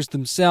characters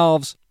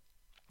themselves.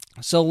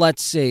 So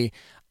let's see.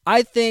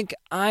 I think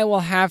I will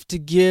have to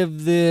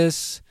give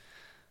this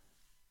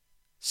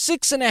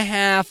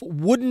 6.5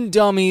 wooden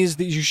dummies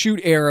that you shoot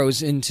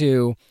arrows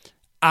into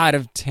out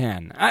of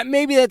 10.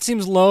 Maybe that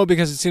seems low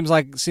because it seemed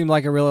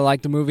like I really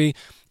liked the movie.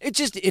 It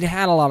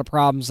had a lot of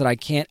problems that I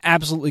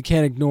absolutely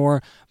can't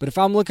ignore. But if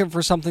I'm looking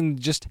for something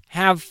to just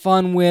have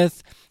fun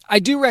with, I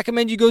do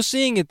recommend you go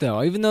seeing it,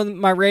 though. Even though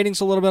my rating's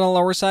a little bit on the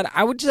lower side,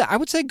 I would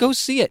say go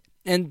see it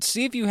and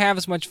see if you have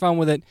as much fun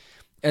with it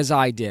as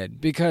I did.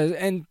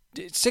 And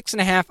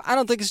 6.5, I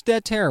don't think it's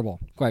that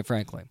terrible, quite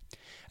frankly.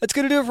 That's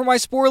going to do it for my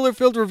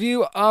spoiler-filled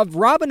review of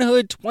Robin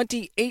Hood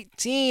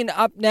 2018.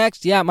 Up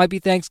next, it might be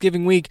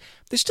Thanksgiving week.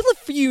 There's still a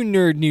few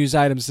nerd news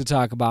items to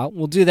talk about.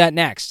 We'll do that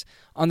next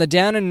on the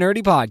Down and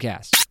Nerdy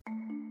podcast.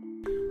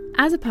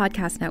 As a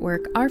podcast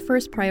network, our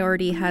first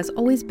priority has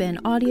always been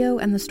audio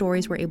and the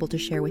stories we're able to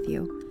share with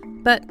you.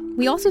 But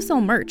we also sell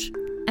merch,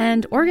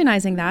 and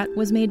organizing that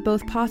was made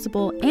both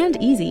possible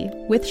and easy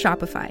with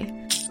Shopify.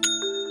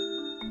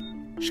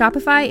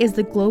 Shopify is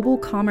the global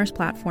commerce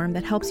platform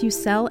that helps you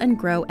sell and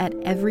grow at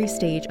every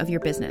stage of your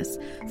business,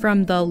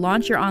 from the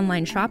launch your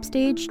online shop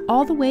stage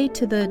all the way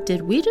to the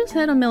did we just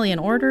hit 1 million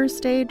orders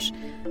stage.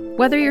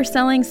 Whether you're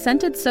selling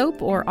scented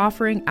soap or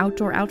offering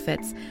outdoor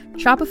outfits,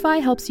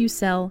 Shopify helps you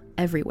sell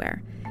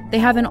everywhere. They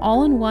have an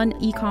all-in-one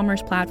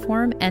e-commerce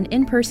platform and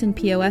in-person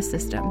POS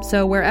system,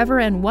 so wherever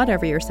and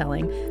whatever you're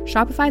selling,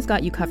 Shopify's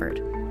got you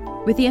covered.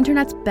 With the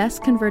internet's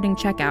best converting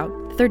checkout,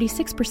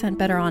 36%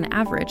 better on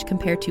average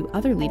compared to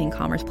other leading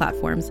commerce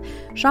platforms,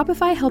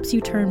 Shopify helps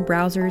you turn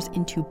browsers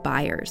into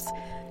buyers.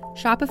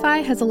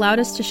 Shopify has allowed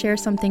us to share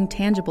something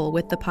tangible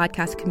with the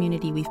podcast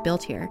community we've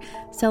built here,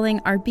 selling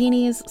our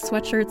beanies,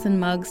 sweatshirts, and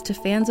mugs to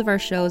fans of our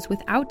shows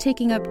without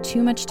taking up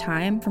too much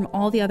time from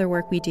all the other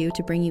work we do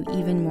to bring you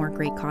even more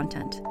great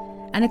content.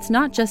 And it's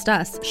not just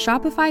us.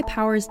 Shopify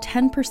powers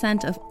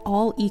 10% of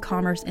all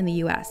e-commerce in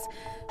the US.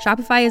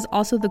 Shopify is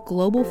also the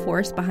global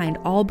force behind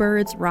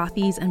Allbirds,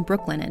 Rothy's, and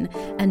Brooklinen,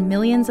 and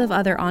millions of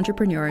other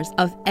entrepreneurs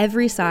of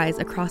every size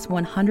across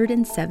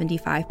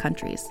 175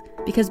 countries.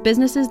 Because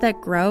businesses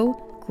that grow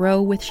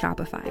with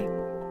Shopify.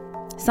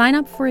 Sign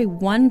up for a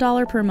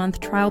 $1 per month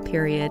trial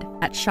period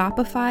at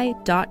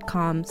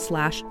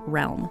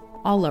shopify.com/realm,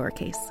 all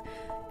lowercase.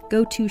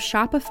 Go to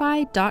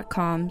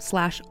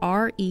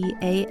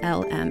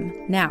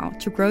shopify.com/REALM now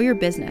to grow your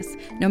business,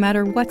 no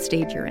matter what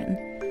stage you're in.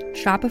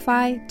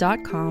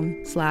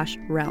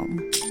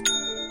 Shopify.com/realm.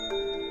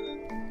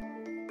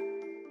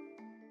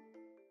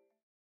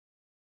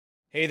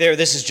 Hey there,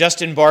 this is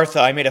Justin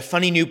Bartha. I made a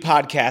funny new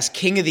podcast,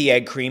 King of the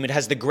Egg Cream. It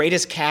has the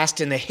greatest cast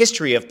in the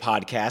history of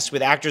podcasts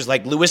with actors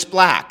like Louis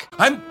Black.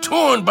 I'm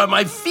torn by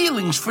my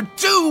feelings for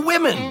two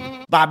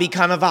women. Bobby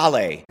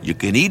Cannavale. You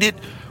can eat it,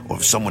 or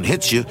if someone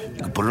hits you,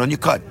 you can put it on your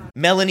cut.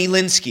 Melanie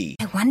Linsky.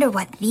 I wonder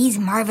what these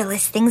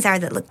marvelous things are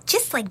that look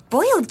just like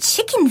boiled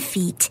chicken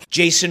feet.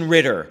 Jason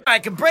Ritter. I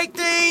can break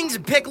things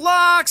and pick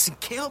locks and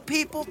kill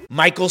people.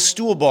 Michael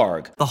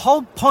Stuhlbarg. The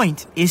whole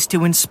point is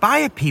to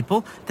inspire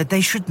people that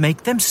they should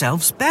make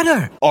themselves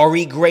better.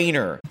 Ari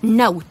Grainer.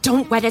 No,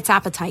 don't whet its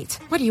appetite.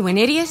 What are you, an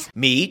idiot?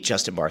 Me,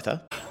 Justin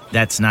Bartha.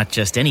 That's not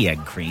just any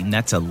egg cream,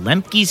 that's a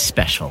Lemke's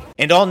special.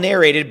 And all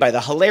narrated by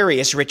the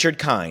hilarious Richard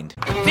Kind.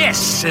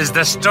 This is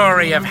the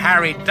story of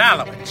Harry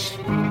Dalowitz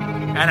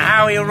and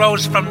how he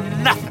rose from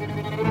nothing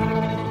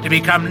to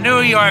become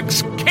New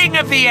York's King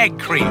of the Egg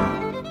Cream.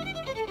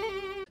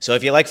 So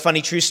if you like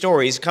funny true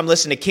stories, come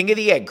listen to King of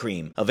the Egg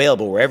Cream,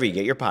 available wherever you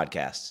get your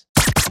podcasts.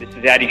 This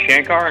is Adi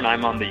Shankar, and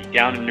I'm on the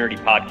Down and Nerdy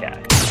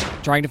podcast.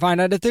 Trying to find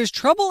out if there's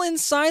trouble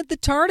inside the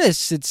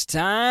TARDIS. It's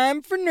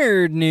time for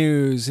nerd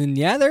news. And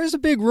yeah, there's a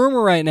big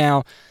rumor right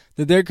now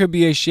that there could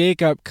be a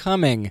shakeup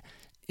coming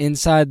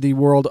inside the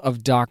world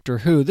of Doctor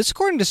Who. This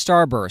according to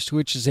Starburst,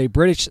 which is a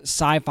British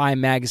sci-fi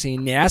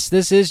magazine. Yes,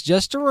 this is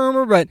just a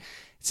rumor, but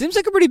it seems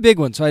like a pretty big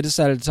one, so I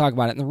decided to talk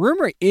about it. And the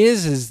rumor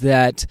is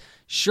that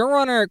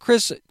showrunner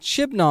Chris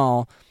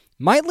Chibnall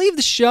might leave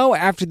the show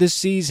after this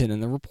season,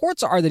 and the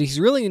reports are that he's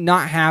really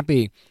not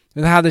happy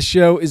with how the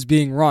show is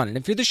being run. And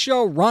if you're the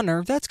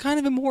showrunner, that's kind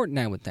of important,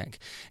 I would think.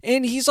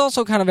 And he's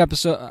also kind of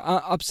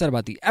upset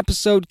about the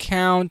episode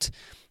count,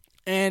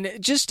 and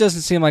it just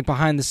doesn't seem like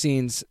behind the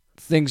scenes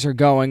things are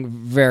going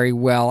very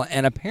well.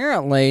 And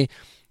apparently,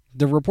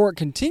 the report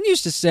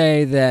continues to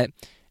say that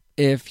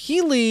if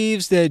he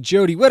leaves, that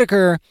Jodie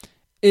Whittaker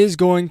is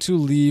going to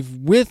leave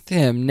with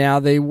him. Now,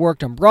 they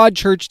worked on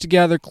Broadchurch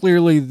together.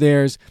 Clearly,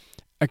 there's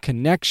a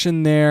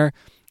connection there.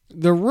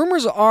 The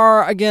rumors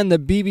are, again,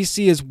 that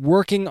BBC is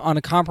working on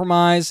a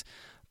compromise,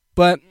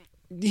 but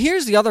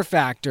here's the other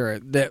factor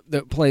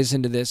that plays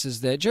into this,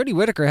 is that Jodie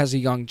Whittaker has a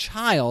young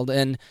child,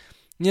 and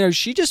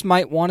she just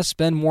might want to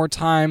spend more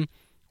time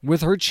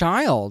with her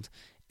child.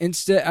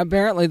 Instead,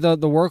 apparently, the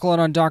workload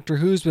on Doctor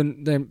Who's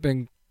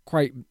been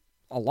quite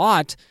a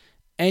lot,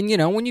 and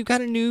when you've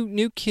got a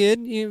new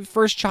kid,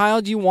 first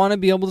child, you want to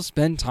be able to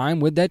spend time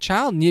with that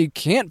child, and you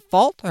can't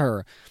fault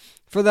her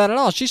for that at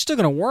all. She's still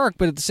going to work,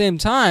 but at the same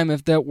time,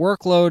 if that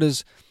workload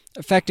is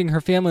affecting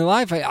her family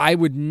life, I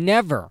would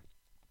never,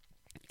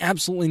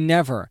 absolutely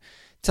never,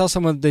 tell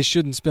someone that they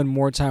shouldn't spend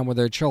more time with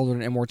their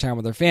children and more time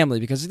with their family,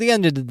 because at the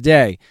end of the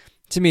day,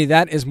 to me,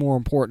 that is more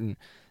important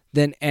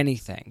than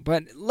anything.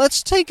 But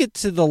let's take it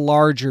to the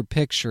larger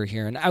picture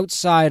here, and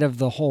outside of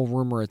the whole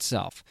rumor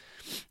itself.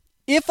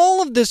 If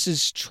all of this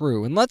is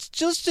true, and let's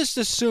just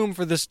assume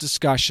for this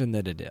discussion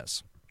that it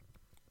is,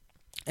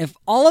 if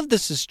all of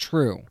this is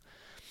true,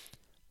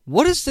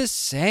 what does this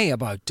say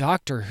about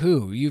Doctor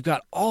Who? You've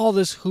got all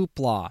this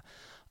hoopla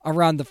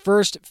around the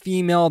first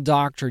female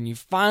Doctor, and you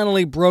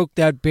finally broke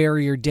that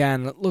barrier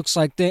down. It looks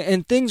like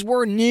and things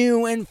were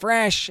new and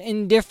fresh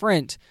and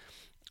different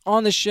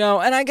on the show.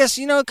 And I guess,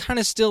 it kind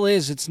of still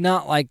is. It's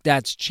not like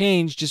that's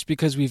changed just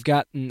because we've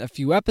gotten a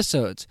few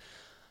episodes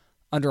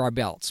under our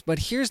belts. But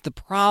here's the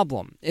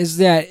problem, is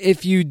that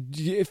if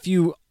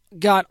you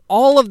got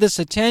all of this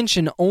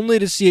attention only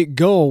to see it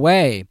go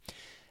away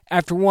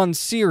after one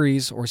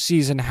series or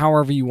season,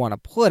 however you want to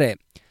put it,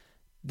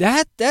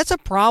 that's a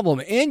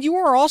problem. And you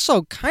are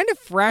also kind of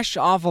fresh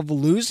off of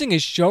losing a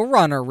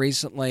showrunner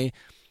recently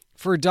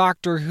for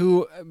Doctor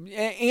Who,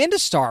 and a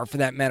star for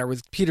that matter,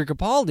 with Peter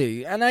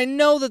Capaldi. And I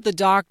know that the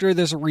Doctor,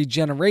 there's a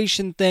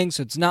regeneration thing,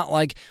 so it's not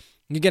like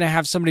you're going to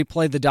have somebody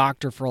play the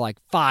Doctor for like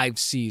 5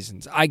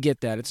 seasons. I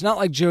get that. It's not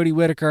like Jodie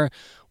Whittaker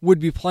would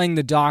be playing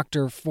the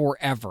Doctor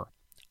forever.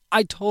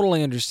 I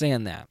totally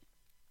understand that.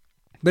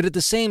 But at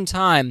the same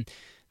time,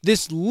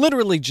 this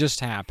literally just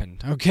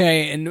happened,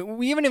 okay? And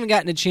we haven't even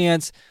gotten a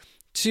chance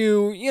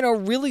to,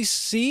 really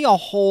see a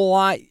whole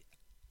lot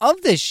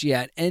of this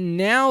yet. And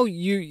now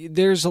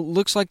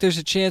looks like there's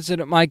a chance that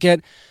it might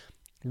get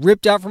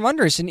ripped out from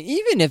under us. And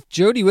even if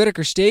Jodie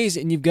Whittaker stays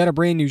and you've got a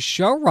brand new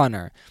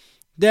showrunner,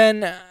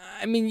 then,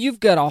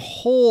 you've got a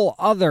whole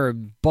other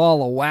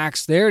ball of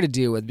wax there to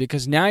deal with,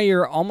 because now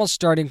you're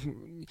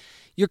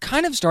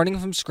kind of starting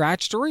from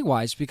scratch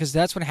story-wise, because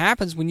that's what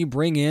happens when you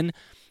bring in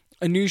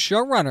a new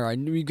showrunner,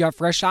 and you've got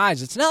fresh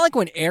eyes. It's not like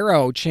when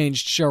Arrow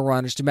changed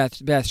showrunners to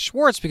Beth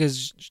Schwartz,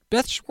 because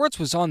Beth Schwartz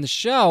was on the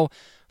show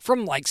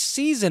from like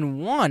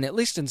season 1, at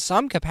least in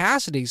some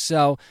capacity.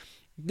 So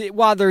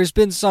while there's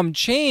been some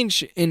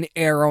change in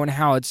Arrow and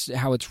how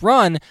it's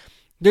run,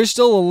 there's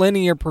still a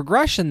linear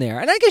progression there.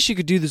 And I guess you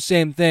could do the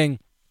same thing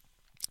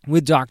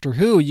with Doctor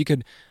Who. You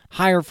could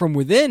hire from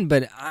within,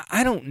 but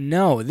I don't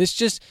know.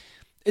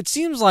 It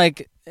seems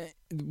like,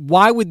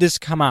 why would this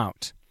come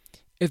out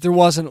if there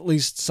wasn't at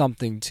least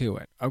something to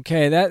it?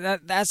 Okay,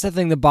 that's the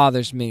thing that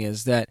bothers me,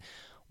 is that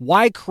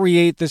why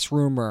create this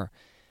rumor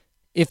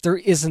if there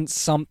isn't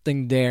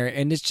something there?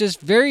 And it's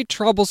just very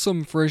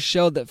troublesome for a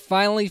show that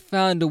finally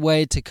found a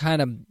way to kind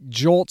of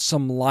jolt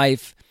some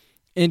life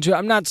into.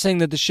 I'm not saying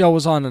that the show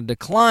was on a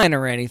decline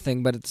or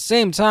anything, but at the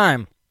same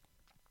time,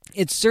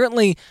 it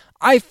certainly,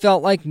 I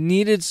felt like,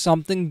 needed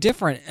something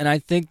different. And I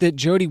think that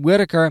Jodie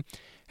Whittaker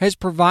has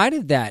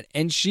provided that,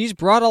 and she's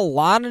brought a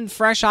lot of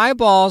fresh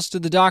eyeballs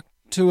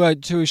to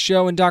a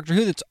show in Doctor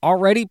Who that's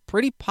already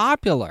pretty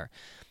popular.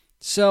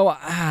 So,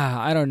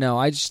 I don't know.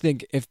 I just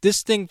think if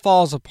this thing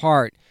falls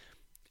apart,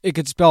 it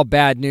could spell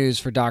bad news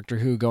for Doctor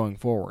Who going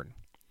forward.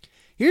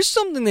 Here's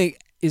something that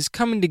is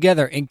coming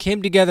together, and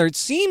came together, it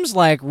seems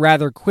like,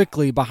 rather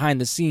quickly behind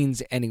the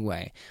scenes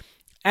anyway.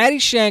 Adi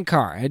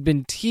Shankar had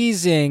been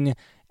teasing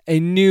a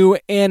new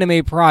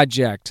anime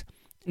project.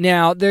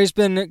 Now, there's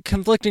been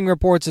conflicting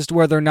reports as to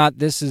whether or not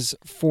this is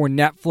for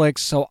Netflix,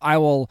 so I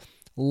will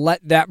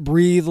let that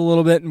breathe a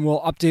little bit, and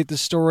we'll update the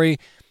story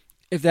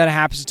if that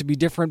happens to be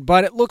different.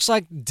 But it looks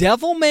like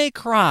Devil May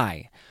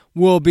Cry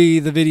will be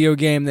the video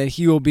game that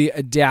he will be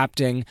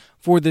adapting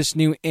for this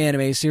new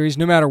anime series,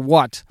 no matter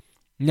what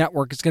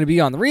network it's going to be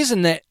on. The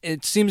reason that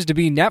it seems to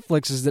be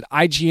Netflix is that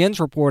IGN's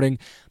reporting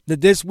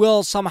that this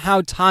will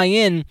somehow tie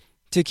in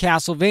to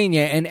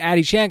Castlevania, and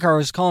Adi Shankar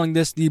is calling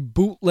this the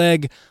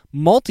bootleg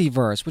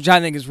multiverse, which I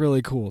think is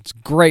really cool. It's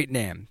a great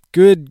name.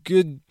 Good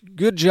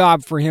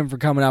job for him for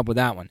coming up with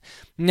that one.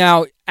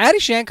 Now, Adi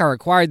Shankar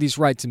acquired these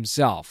rights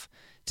himself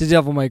to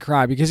Devil May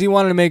Cry because he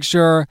wanted to make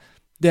sure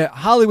that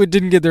Hollywood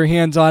didn't get their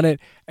hands on it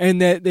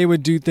and that they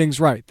would do things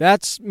right.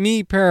 That's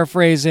me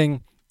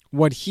paraphrasing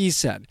what he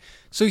said.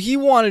 So he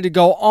wanted to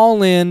go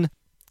all in,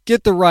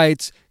 get the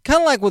rights,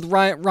 kind of like what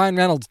Ryan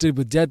Reynolds did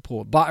with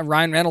Deadpool.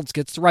 Ryan Reynolds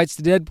gets the rights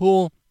to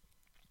Deadpool.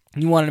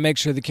 He wanted to make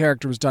sure the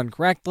character was done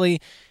correctly,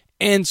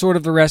 and sort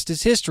of the rest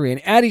is history.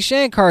 And Adi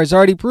Shankar has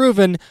already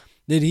proven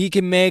that he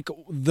can make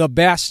the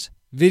best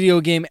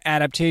video game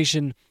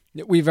adaptation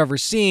that we've ever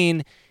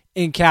seen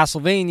in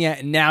Castlevania,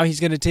 and now he's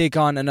going to take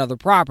on another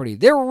property.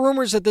 There were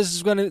rumors that this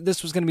was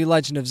going to be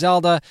Legend of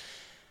Zelda.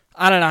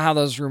 I don't know how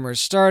those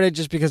rumors started,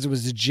 just because it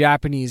was a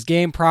Japanese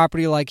game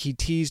property like he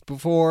teased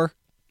before.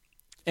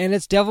 And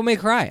it's Devil May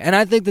Cry. And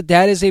I think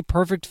that is a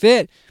perfect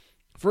fit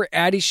for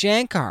Adi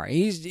Shankar.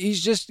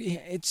 He's just,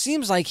 it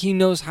seems like he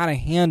knows how to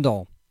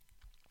handle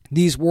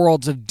these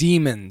worlds of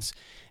demons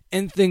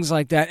and things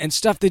like that, and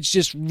stuff that's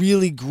just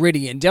really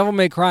gritty. And Devil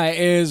May Cry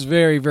is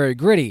very, very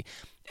gritty.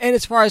 And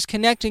as far as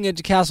connecting it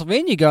to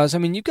Castlevania goes, I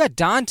mean, you've got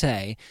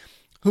Dante,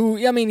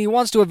 who, I mean, he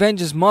wants to avenge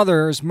his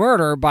mother's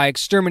murder by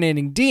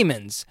exterminating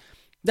demons.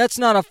 That's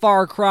not a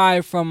far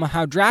cry from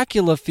how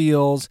Dracula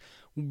feels,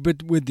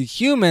 but with the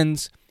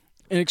humans,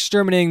 and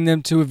exterminating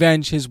them to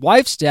avenge his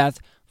wife's death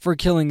for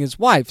killing his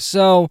wife.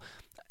 So,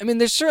 I mean,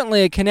 there's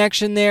certainly a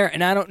connection there,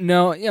 and I don't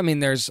know, I mean,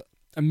 there's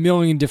a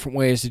million different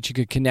ways that you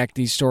could connect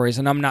these stories,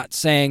 and I'm not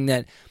saying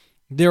that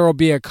there will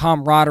be a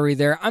camaraderie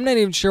there. I'm not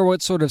even sure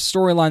what sort of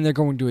storyline they're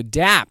going to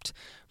adapt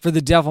for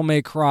the Devil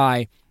May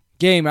Cry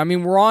game. I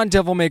mean, we're on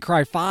Devil May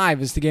Cry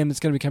 5 is the game that's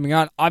going to be coming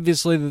out.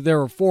 Obviously, there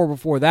were 4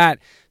 before that,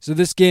 so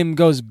this game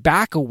goes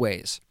back a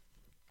ways.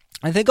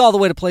 I think all the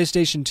way to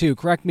PlayStation 2.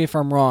 Correct me if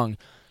I'm wrong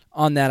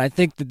on that. I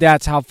think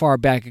that's how far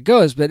back it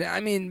goes. But,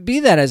 I mean, be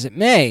that as it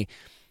may,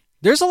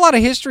 there's a lot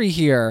of history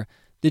here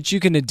that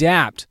you can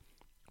adapt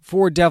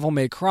for Devil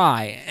May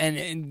Cry.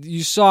 And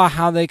you saw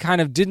how they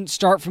kind of didn't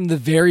start from the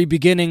very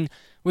beginning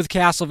with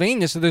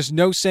Castlevania, so there's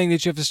no saying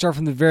that you have to start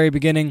from the very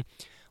beginning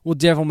with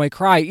Devil May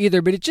Cry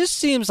either. But it just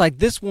seems like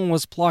this one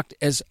was plucked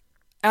as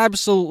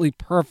absolutely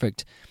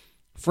perfect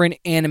for an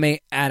anime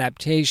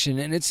adaptation.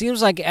 And it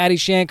seems like Adi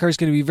Shankar is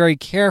going to be very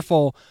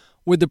careful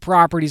with the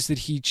properties that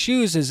he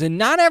chooses, and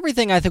not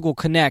everything I think will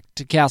connect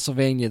to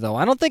Castlevania, though.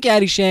 I don't think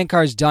Adi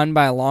Shankar is done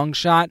by a long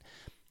shot,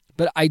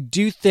 but I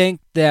do think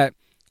that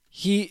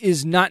he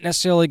is not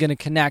necessarily going to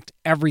connect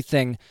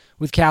everything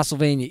with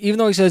Castlevania. Even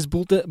though he says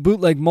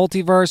bootleg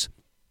multiverse,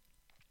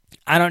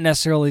 I don't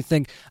necessarily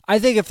think. I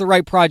think if the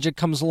right project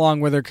comes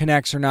along, whether it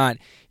connects or not,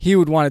 he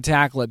would want to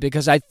tackle it,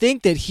 because I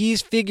think that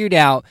he's figured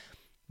out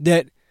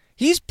that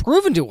he's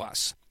proven to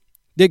us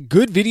that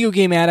good video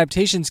game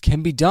adaptations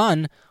can be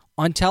done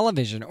on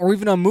television, or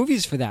even on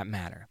movies for that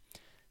matter.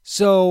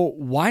 So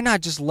why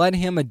not just let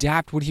him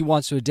adapt what he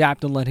wants to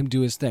adapt and let him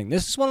do his thing?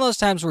 This is one of those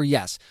times where,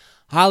 yes,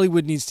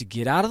 Hollywood needs to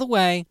get out of the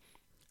way,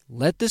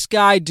 let this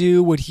guy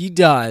do what he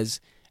does,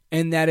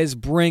 and that is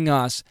bring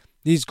us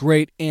these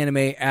great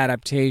anime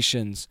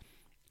adaptations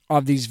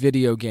of these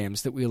video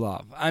games that we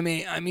love. I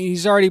mean,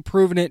 he's already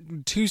proven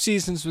it. 2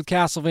 seasons with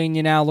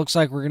Castlevania now. Looks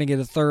like we're going to get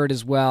a 3rd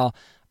as well.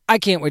 I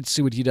can't wait to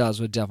see what he does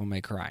with Devil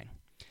May Cry.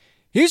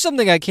 Here's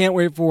something I can't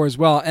wait for as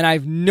well, and I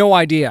have no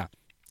idea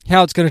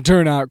how it's going to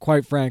turn out,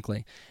 quite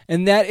frankly.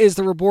 And that is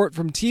the report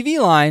from TV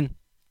Line.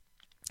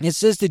 It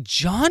says that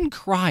Jon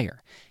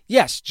Cryer,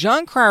 yes,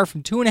 Jon Cryer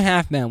from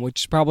 2.5 Men,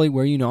 which is probably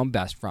where you know him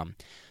best from,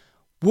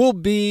 will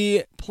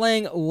be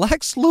playing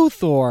Lex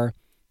Luthor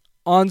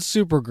on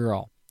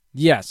Supergirl.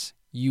 Yes,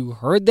 you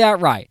heard that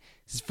right.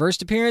 His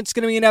first appearance is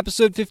going to be in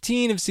episode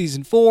 15 of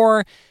season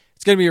 4.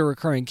 It's going to be a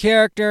recurring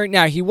character.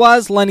 Now, he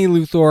was Lenny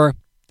Luthor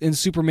in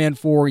Superman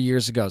 4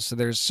 years ago, so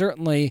there's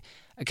certainly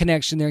a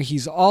connection there.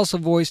 He's also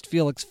voiced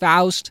Felix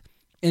Faust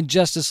in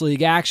Justice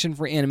League Action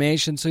for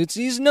animation, so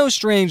he's no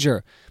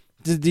stranger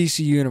to the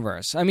DC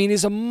Universe. I mean,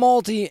 he's a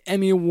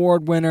multi-Emmy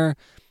Award winner,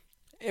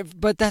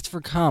 but that's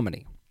for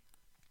comedy.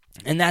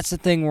 And that's the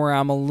thing where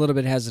I'm a little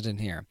bit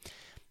hesitant here.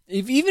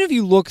 Even if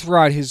you look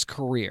throughout his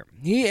career,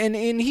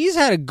 he's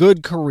had a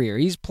good career.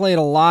 He's played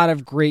a lot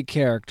of great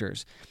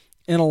characters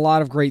and a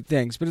lot of great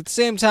things, but at the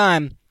same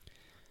time,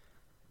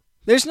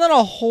 there's not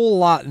a whole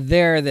lot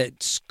there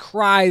that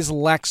cries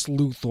Lex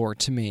Luthor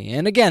to me.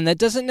 And again, that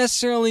doesn't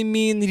necessarily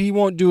mean that he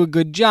won't do a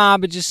good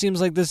job. It just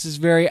seems like this is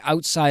very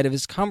outside of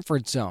his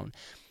comfort zone.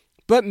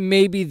 But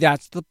maybe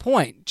that's the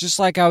point. Just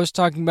like I was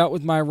talking about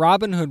with my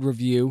Robin Hood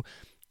review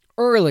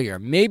earlier.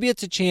 Maybe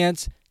it's a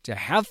chance to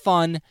have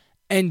fun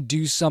and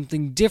do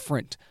something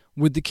different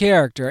with the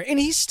character. And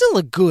he's still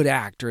a good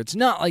actor. It's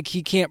not like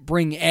he can't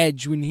bring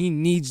edge when he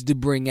needs to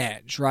bring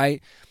edge,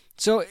 right?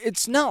 So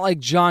it's not like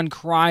Jon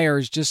Cryer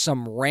is just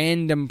some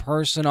random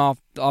person off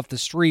the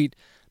street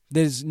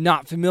that is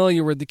not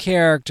familiar with the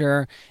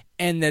character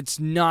and that's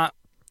not,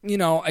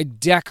 a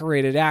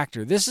decorated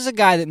actor. This is a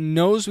guy that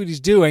knows what he's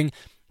doing.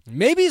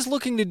 Maybe he's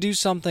looking to do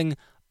something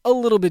a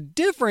little bit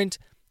different,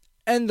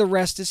 and the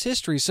rest is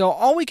history. So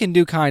all we can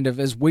do kind of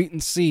is wait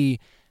and see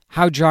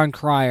how Jon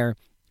Cryer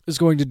is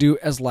going to do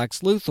as Lex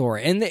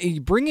Luthor.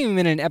 And bringing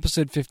him in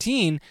episode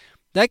 15,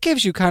 that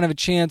gives you kind of a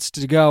chance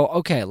to go,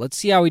 okay, let's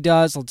see how he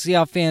does. Let's see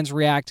how fans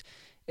react.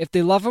 If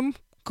they love him,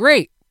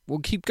 great. We'll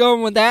keep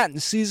going with that. In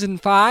season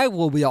 5,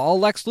 we'll be all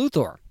Lex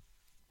Luthor.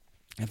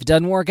 If it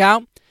doesn't work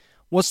out,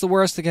 what's the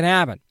worst that can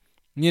happen?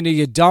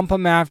 You dump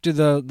him after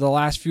the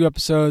last few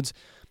episodes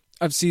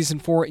of season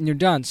 4 and you're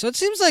done. So it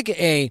seems like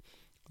a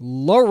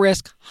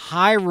low-risk,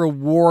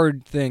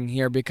 high-reward thing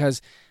here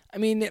because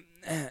even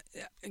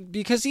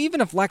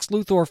if Lex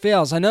Luthor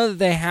fails, I know that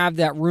they have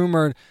that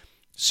rumored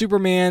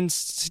Superman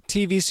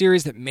TV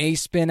series that may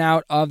spin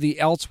out of the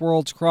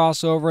Elseworlds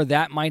crossover.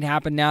 That might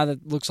happen now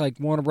that it looks like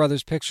Warner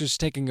Brothers Pictures is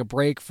taking a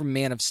break from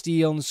Man of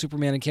Steel and the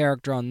Superman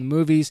character on the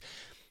movies.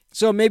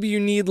 So maybe you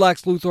need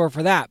Lex Luthor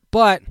for that.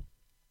 But,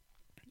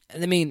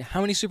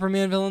 how many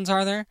Superman villains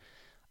are there?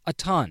 A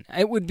ton.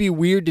 It would be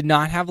weird to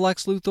not have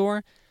Lex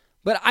Luthor,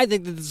 but I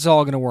think that this is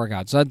all going to work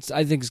out. So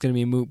I think it's going to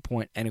be a moot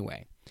point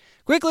anyway.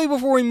 Quickly,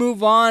 before we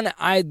move on,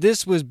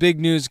 this was big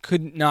news,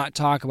 couldn't not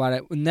talk about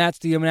it, and that's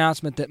the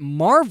announcement that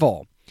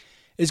Marvel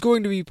is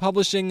going to be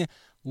publishing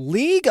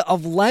League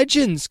of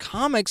Legends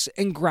comics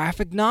and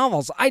graphic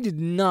novels. I did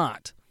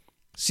not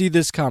see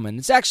this coming.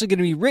 It's actually going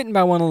to be written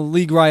by one of the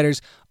League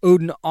writers,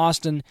 Odin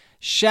Austin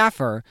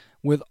Schaffer,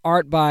 with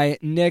art by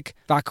Nick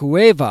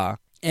Vakueva,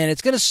 and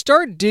it's going to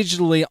start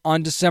digitally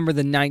on December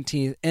the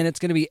 19th, and it's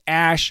going to be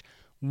Ash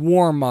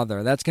War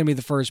Mother. That's going to be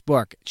the first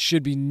book. It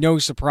should be no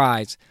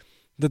surprise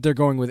that they're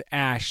going with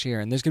Ash here.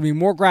 And there's going to be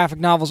more graphic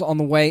novels on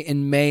the way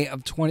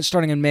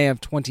starting in May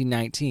of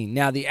 2019.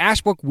 Now, the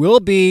Ash book will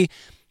be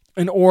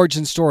an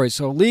origin story.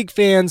 So League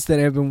fans that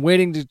have been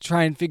waiting to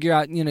try and figure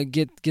out,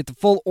 get the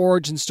full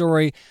origin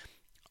story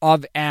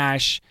of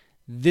Ash,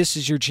 this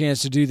is your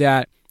chance to do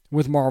that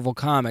with Marvel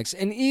Comics.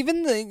 And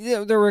even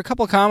there were a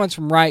couple of comments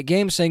from Riot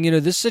Games saying,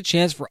 this is a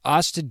chance for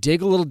us to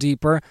dig a little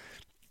deeper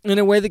in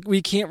a way that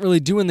we can't really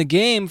do in the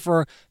game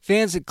for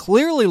fans that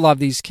clearly love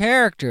these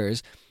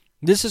characters.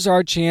 This is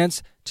our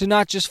chance to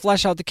not just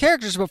flesh out the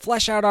characters, but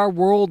flesh out our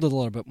world a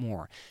little bit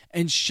more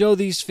and show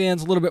these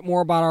fans a little bit more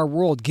about our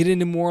world, get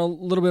into a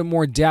little bit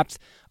more depth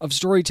of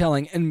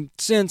storytelling. And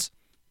since,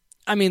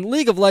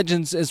 League of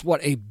Legends is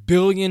a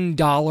billions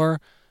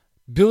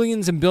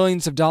and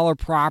billions of dollar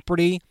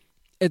property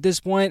at this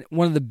point,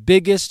 one of the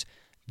biggest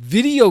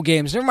video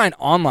games, never mind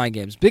online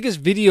games, biggest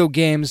video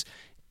games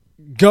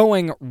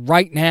going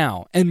right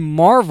now. And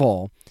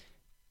Marvel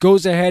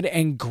goes ahead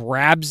and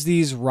grabs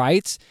these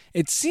rights.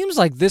 It seems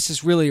like this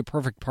is really a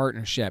perfect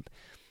partnership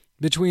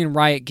between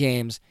Riot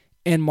Games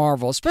and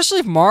Marvel, especially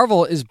if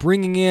Marvel is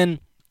bringing in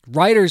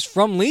writers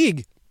from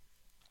League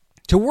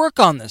to work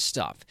on this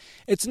stuff.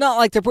 It's not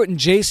like they're putting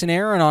Jason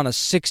Aaron on a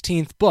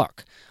 16th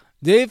book.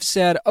 They've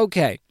said,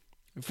 okay,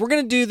 if we're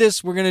going to do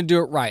this, we're going to do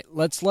it right.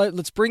 Let's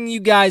bring you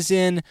guys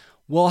in.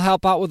 We'll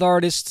help out with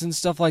artists and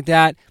stuff like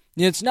that.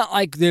 It's not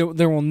like there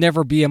will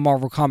never be a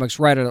Marvel Comics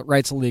writer that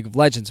writes a League of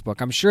Legends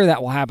book. I'm sure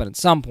that will happen at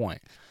some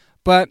point.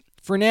 But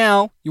for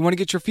now, you want to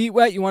get your feet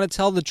wet, you want to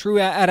tell the true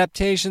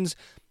adaptations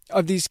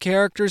of these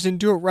characters and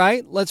do it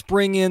right, let's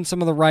bring in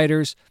some of the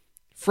writers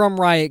from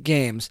Riot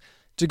Games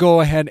to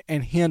go ahead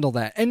and handle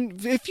that.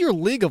 And if you're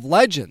League of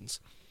Legends,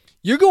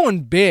 you're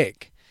going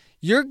big.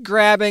 You're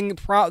grabbing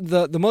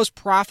the most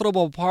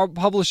profitable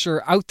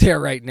publisher out there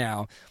right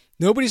now.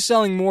 Nobody's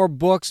selling more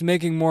books,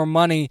 making more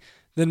money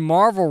than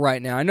Marvel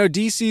right now. I know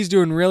DC's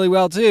doing really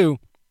well too,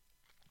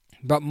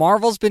 but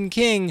Marvel's been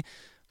king,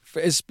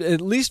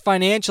 at least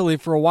financially,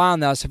 for a while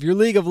now. So if you're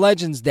League of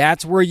Legends,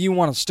 that's where you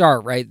want to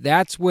start, right?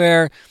 That's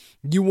where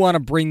you want to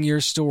bring your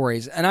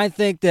stories. And I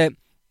think that,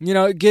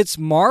 it gets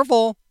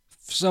Marvel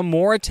some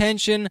more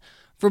attention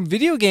from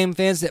video game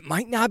fans that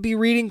might not be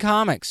reading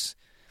comics.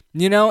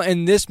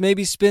 And this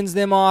maybe spins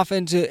them off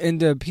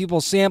into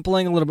people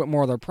sampling a little bit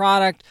more of their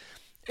product.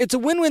 It's a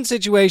win-win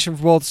situation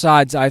for both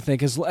sides, I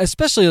think,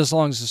 especially as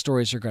long as the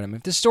stories are good.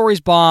 If the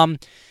stories bomb,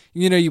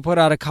 you put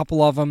out a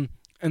couple of them,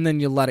 and then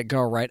you let it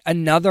go, right?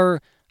 Another,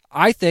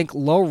 I think,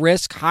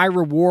 low-risk,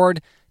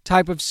 high-reward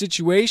type of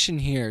situation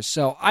here.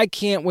 So I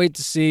can't wait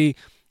to see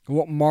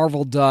what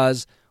Marvel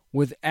does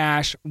with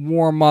Ash,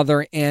 War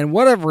Mother, and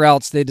whatever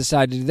else they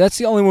decide to do. That's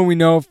the only one we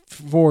know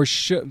for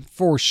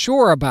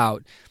sure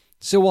about.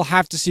 So we'll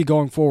have to see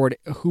going forward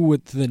who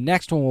the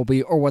next one will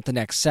be or what the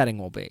next setting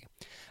will be.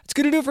 It's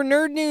going to do it for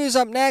Nerd News.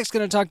 Up next,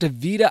 going to talk to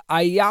Vita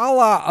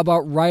Ayala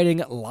about writing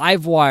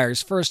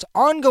Livewire's first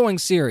ongoing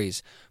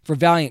series for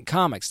Valiant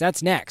Comics.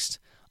 That's next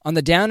on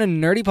the Down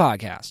and Nerdy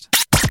Podcast.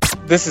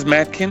 This is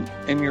Matt Kent,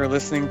 and you're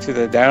listening to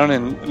the Down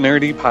and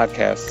Nerdy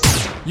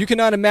Podcast. You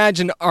cannot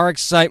imagine our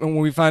excitement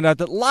when we found out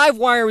that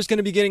Livewire was going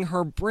to be getting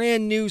her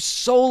brand new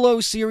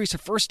solo series, her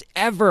first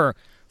ever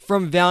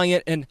from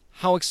Valiant, and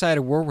how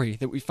excited were we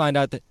that we find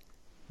out that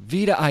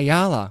Vita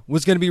Ayala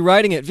was going to be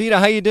writing it. Vita,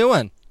 how you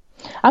doing?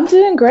 I'm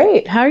doing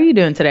great. How are you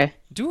doing today?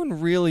 Doing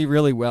really,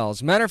 really well.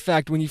 As a matter of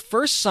fact, when you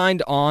first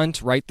signed on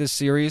to write this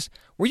series,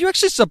 were you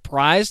actually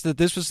surprised that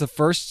this was the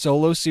first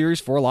solo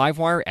series for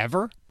Livewire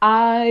ever?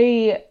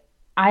 I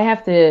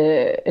have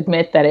to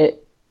admit that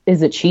it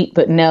is a cheat,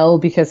 but no,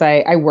 because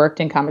I worked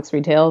in comics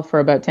retail for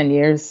about 10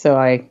 years, so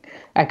I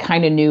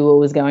kind of knew what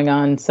was going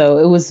on. So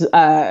it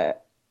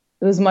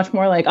was much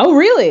more like, oh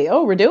really?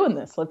 Oh, we're doing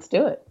this. Let's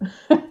do it.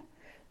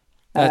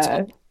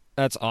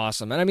 That's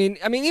awesome. And I mean,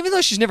 even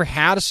though she's never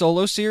had a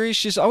solo series,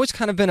 she's always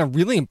kind of been a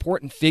really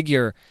important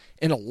figure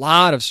in a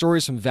lot of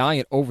stories from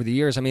Valiant over the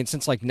years. I mean,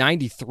 since like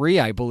 93,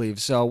 I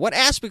believe. So what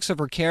aspects of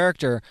her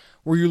character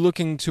were you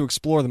looking to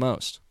explore the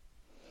most?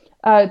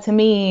 To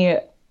me,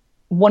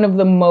 one of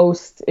the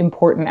most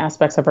important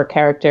aspects of her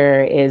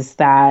character is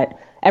that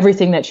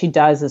everything that she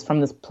does is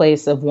from this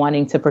place of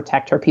wanting to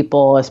protect her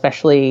people,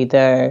 especially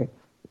the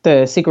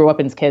Secret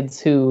Weapons kids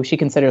who she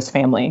considers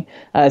family.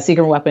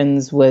 Secret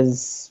Weapons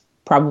was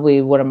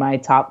probably one of my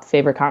top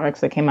favorite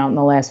comics that came out in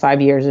the last 5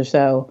 years or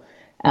so.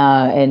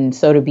 And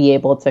so to be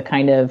able to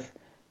kind of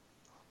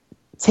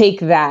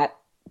take that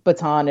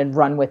baton and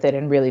run with it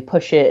and really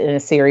push it in a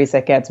series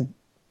that gets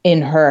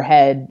in her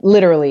head,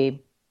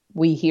 literally,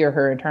 we hear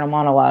her internal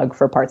monologue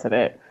for parts of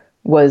it,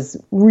 was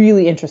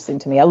really interesting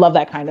to me. I love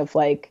that kind of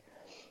like,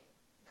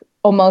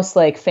 almost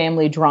like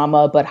family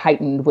drama, but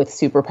heightened with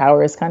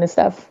superpowers kind of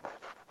stuff.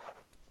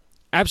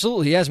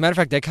 Absolutely, yeah. As a matter of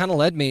fact, that kind of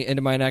led me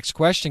into my next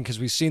question, because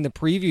we've seen the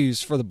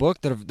previews for the book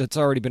that's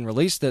already been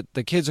released, that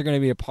the kids are going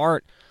to be a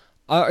part.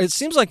 It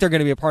seems like they're going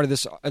to be a part of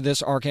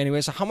this arc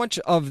anyway. So how much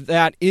of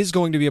that is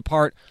going to be a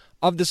part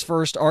of this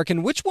first arc,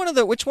 and which one of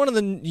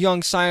the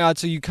young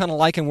Psyods are you kind of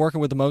liking working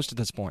with the most at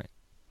this point?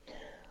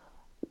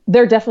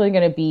 They're definitely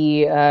going to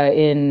be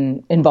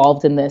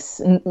involved in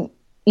this.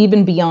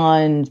 Even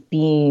beyond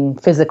being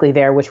physically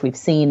there, which we've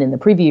seen in the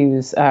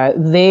previews,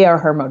 they are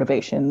her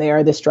motivation. They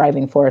are this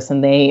driving force,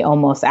 and they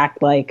almost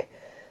act like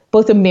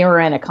both a mirror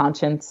and a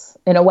conscience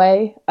in a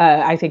way.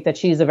 I think that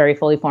she's a very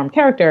fully formed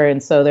character,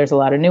 and so there's a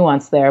lot of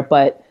nuance there,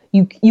 but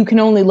you can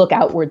only look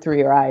outward through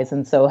your eyes,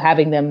 and so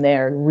having them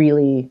there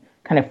really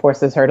kind of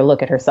forces her to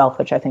look at herself,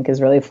 which I think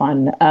is really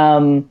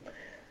fun.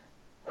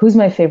 Who's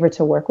my favorite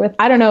to work with?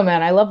 I don't know,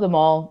 man. I love them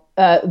all.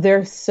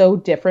 They're so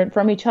different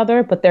from each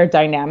other, but their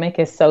dynamic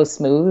is so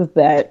smooth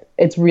that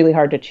it's really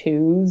hard to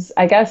choose.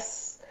 I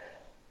guess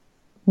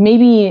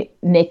maybe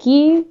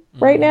Nikki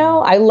right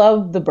now. I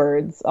love the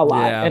birds a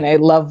lot, and I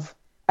love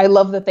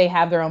that they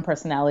have their own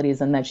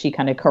personalities and that she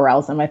kind of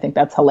corrals them. I think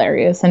that's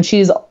hilarious. And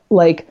she's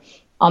like,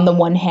 on the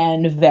one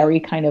hand, very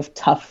kind of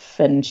tough,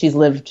 and she's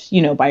lived,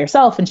 by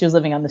herself, and she was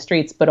living on the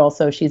streets, but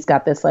also she's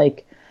got this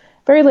like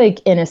very like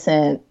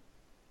innocent,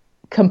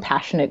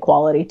 compassionate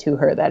quality to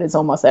her that is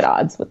almost at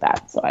odds with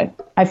that. So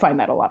I find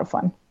that a lot of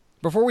fun.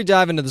 Before we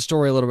dive into the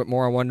story a little bit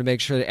more, I wanted to make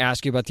sure to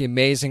ask you about the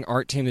amazing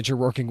art team that you're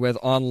working with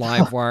on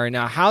Livewire.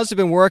 Now, how's it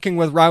been working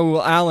with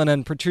Raul Allen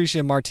and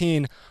Patricia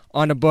Martin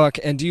on a book?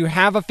 And do you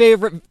have a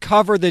favorite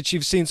cover that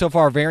you've seen so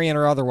far, variant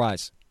or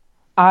otherwise?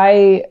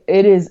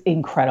 It is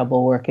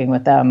incredible working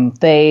with them.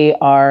 They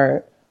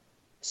are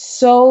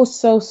so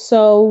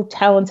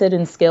talented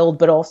and skilled,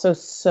 but also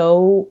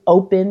so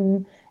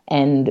open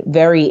and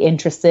very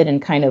interested in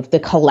kind of the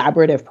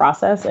collaborative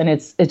process. And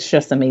it's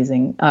just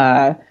amazing.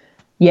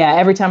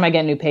 Every time I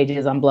get new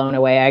pages, I'm blown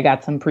away. I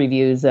got some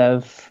previews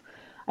of,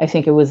 I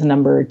think it was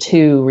number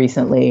 2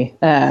 recently.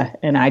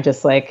 And I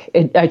just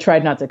I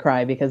tried not to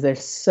cry because they're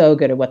so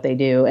good at what they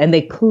do. And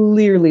they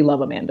clearly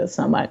love Amanda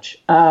so much.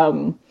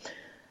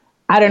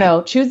 I don't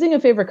know. Choosing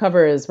a favorite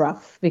cover is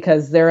rough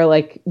because there are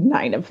like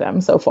 9 of them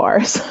so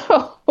far.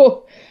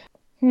 So,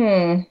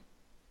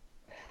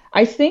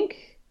 I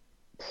think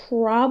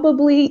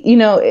probably,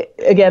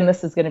 again,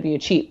 this is going to be a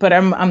cheat, but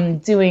I'm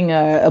doing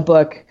a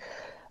book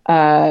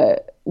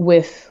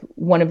with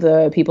one of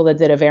the people that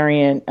did a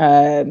variant,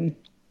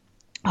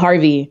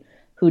 Harvey,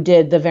 who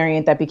did the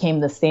variant that became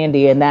the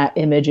Standee, and that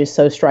image is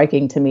so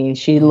striking to me.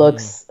 She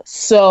looks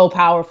so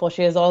powerful.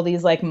 She has all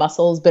these like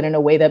muscles, but in a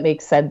way that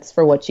makes sense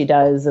for what she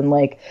does, and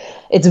like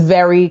it's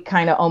very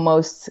kind of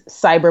almost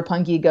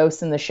cyberpunky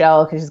Ghost in the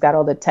Shell because she's got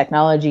all the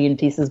technology and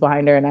pieces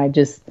behind her. And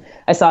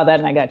I saw that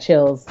and I got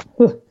chills.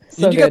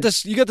 So you got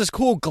this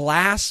cool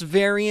glass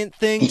variant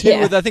thing too.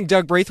 Yeah. With, I think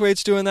Doug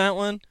Braithwaite's doing that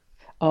one.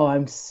 Oh,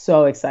 I'm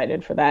so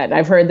excited for that.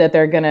 I've heard that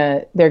they're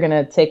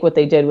gonna take what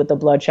they did with the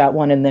Bloodshot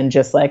one and then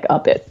just like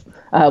up it,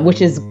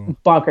 which is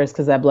bonkers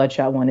because that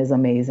Bloodshot one is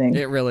amazing.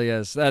 It really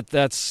is.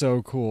 That's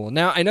so cool.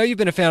 Now, I know you've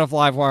been a fan of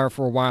Livewire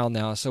for a while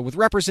now. So with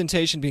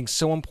representation being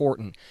so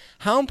important,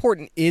 how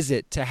important is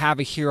it to have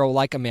a hero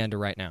like Amanda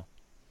right now?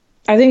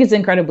 I think it's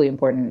incredibly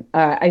important.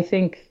 I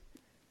think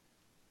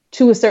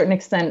to a certain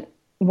extent,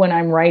 when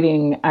I'm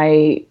writing,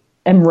 I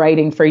am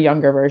writing for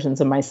younger versions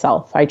of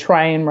myself. I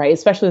try and write,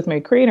 especially with my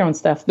creator-owned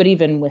stuff, but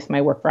even with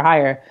my work for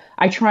hire,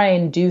 I try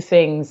and do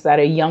things that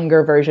a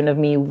younger version of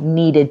me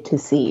needed to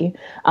see.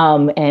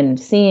 And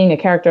seeing a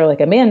character like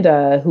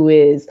Amanda, who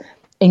is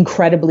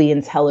incredibly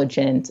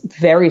intelligent,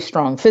 very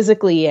strong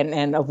physically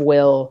and of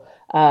will,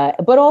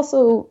 but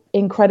also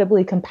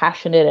incredibly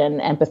compassionate and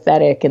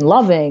empathetic and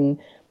loving,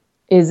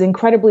 is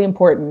incredibly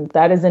important.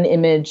 That is an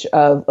image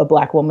of a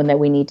Black woman that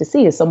we need to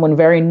see, as someone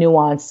very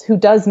nuanced who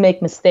does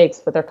make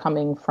mistakes, but they're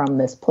coming from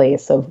this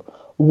place of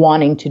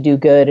wanting to do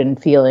good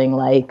and feeling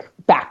like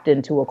backed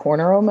into a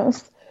corner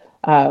almost.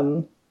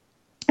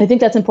 I think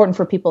that's important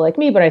for people like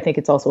me, but I think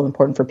it's also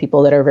important for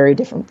people that are very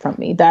different from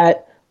me.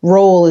 That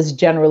role is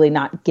generally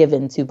not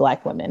given to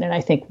Black women. And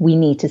I think we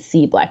need to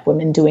see Black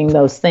women doing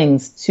those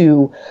things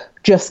to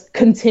just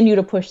continue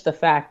to push the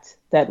fact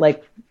that,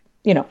 like,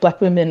 you know, Black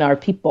women are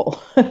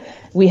people.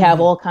 We have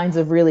all kinds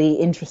of really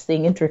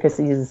interesting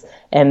intricacies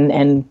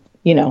and,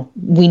 you know,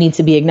 we need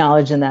to be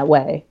acknowledged in that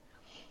way.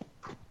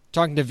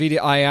 Talking to Vita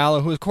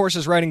Ayala, who, of course,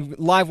 is writing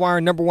Livewire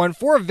 #1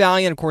 for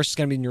Valiant. Of course, it's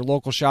going to be in your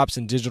local shops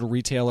and digital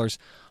retailers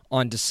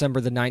on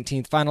December the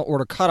 19th. Final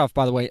order cutoff,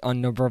 by the way,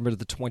 on November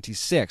the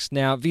 26th.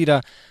 Now,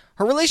 Vita,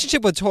 her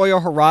relationship with Toyo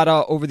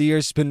Harada over the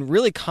years has been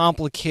really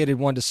complicated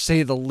one, to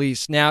say the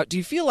least. Now, do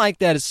you feel like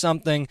that is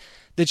something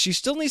that she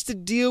still needs to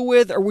deal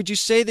with, or would you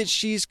say that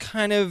she's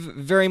kind of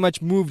very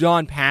much moved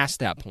on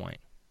past that point?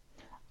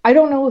 I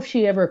don't know if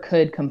she ever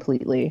could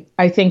completely.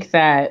 I think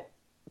that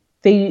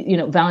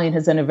Valiant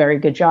has done a very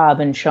good job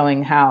in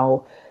showing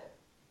how,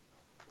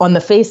 on the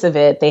face of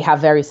it, they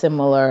have very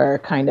similar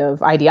kind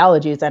of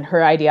ideologies, and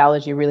her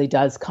ideology really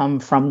does come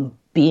from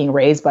being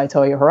raised by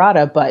Toyo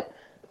Harada, but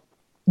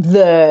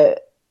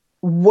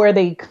where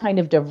they kind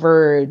of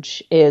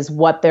diverge is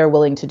what they're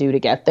willing to do to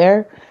get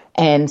there.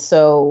 And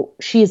so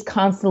she's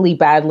constantly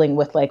battling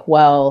with, like,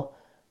 well,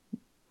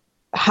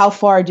 how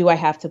far do I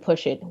have to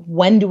push it?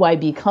 When do I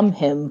become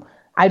him?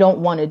 I don't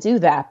want to do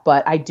that,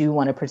 but I do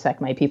want to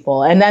protect my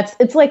people. And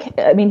it's like,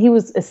 I mean, he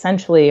was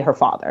essentially her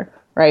father,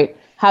 right?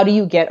 How do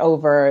you get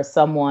over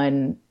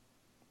someone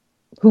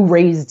who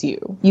raised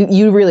you?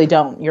 You really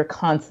don't. You're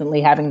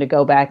constantly having to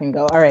go back and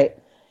go, all right,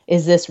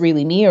 is this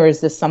really me, or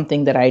is this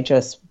something that I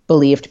just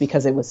believed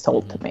because it was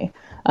told to me?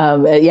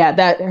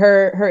 That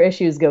her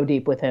issues go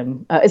deep with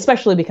him,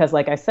 especially because,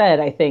 like I said,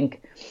 I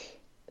think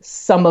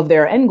some of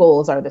their end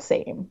goals are the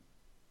same.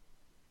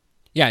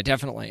 Yeah,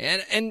 definitely.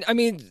 And I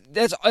mean,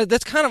 that's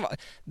kind of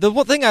the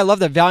one thing I love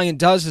that Valiant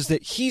does, is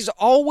that he's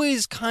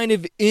always kind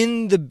of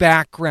in the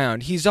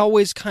background. He's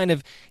always kind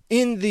of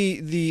in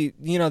the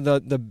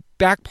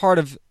back part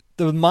of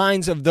the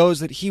minds of those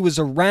that he was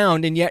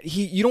around, and yet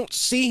you don't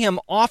see him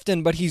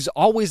often, but he's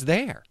always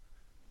there.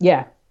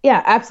 Yeah,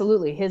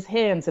 absolutely. His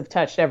hands have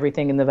touched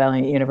everything in the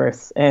Valiant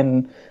universe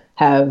and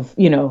have,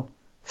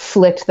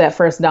 flicked that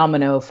first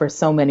domino for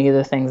so many of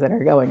the things that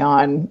are going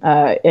on.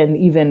 And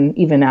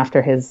even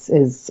after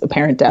his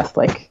apparent death,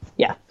 that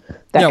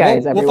guy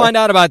is everywhere. We'll find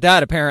out about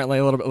that apparently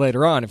a little bit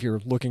later on, if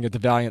you're looking at the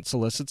Valiant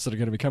solicits that are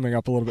going to be coming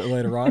up a little bit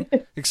later on.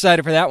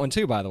 Excited for that one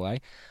too, by the way.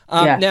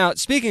 Now,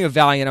 speaking of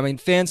Valiant, I mean,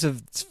 fans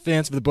of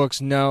the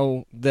books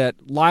know that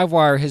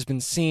Livewire has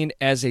been seen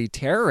as a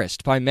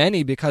terrorist by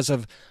many because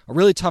of a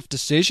really tough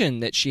decision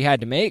that she had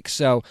to make.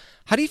 So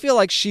how do you feel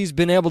like she's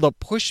been able to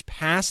push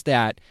past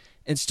that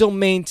and still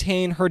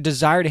maintain her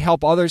desire to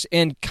help others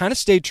and kind of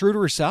stay true to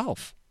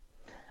herself?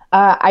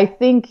 I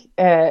think,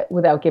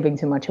 without giving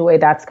too much away,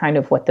 that's kind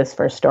of what this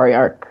first story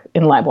arc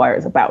in Livewire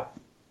is about.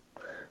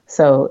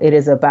 So it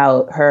is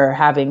about her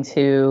having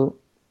to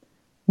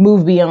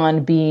move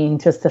beyond being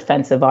just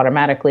defensive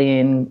automatically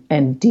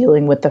and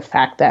dealing with the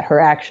fact that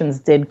her actions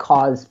did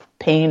cause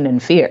pain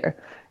and fear,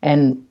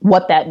 and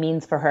what that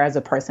means for her as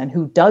a person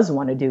who does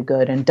want to do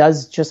good and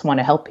does just want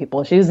to help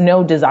people. She has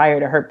no desire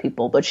to hurt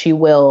people, but she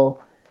will,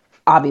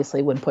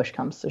 obviously, when push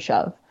comes to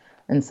shove.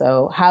 And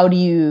so how do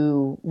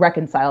you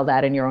reconcile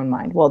that in your own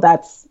mind? Well,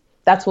 that's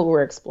what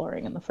we're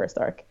exploring in the first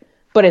arc.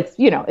 But it's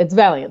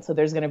Valiant, so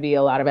there's going to be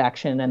a lot of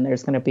action, and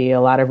there's going to be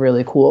a lot of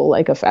really cool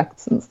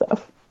effects and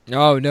stuff.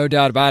 Oh, no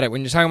doubt about it.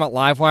 When you're talking about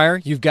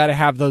Livewire, you've got to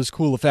have those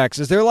cool effects.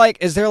 Is there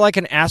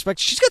an aspect?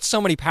 She's got so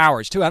many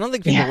powers too. I don't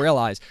think people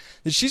realize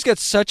that she's got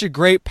such a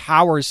great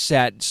power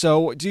set.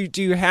 So do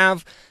you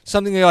have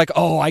something that you're like,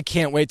 oh, I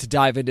can't wait to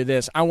dive into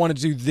this. I want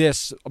to do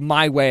this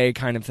my way,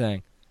 kind of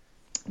thing?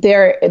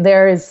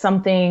 There is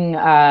something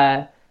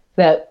that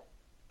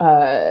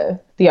the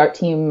art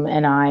team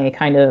and I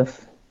kind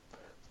of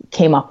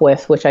came up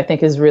with, which I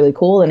think is really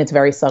cool, and it's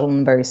very subtle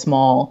and very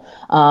small.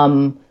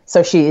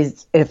 So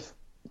she's, if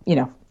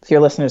your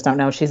listeners don't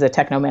know, she's a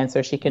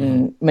technomancer. She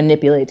can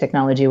manipulate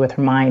technology with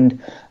her mind.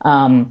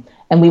 And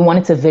we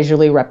wanted to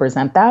visually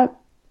represent that.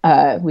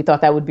 We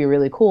thought that would be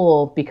really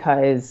cool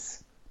because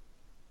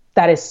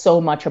that is so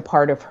much a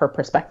part of her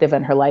perspective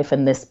and her life.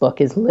 And this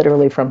book is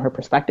literally from her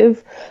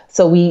perspective.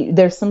 So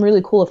there's some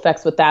really cool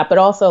effects with that, but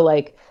also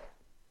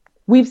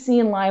we've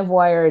seen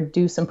Livewire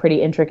do some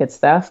pretty intricate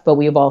stuff, but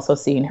we've also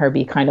seen her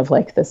be kind of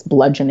like this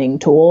bludgeoning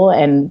tool,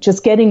 and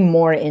just getting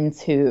more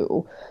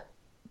into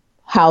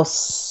how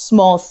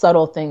small,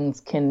 subtle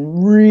things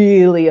can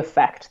really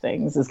affect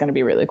things is going to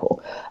be really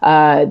cool.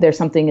 There's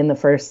something in the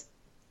first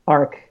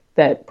arc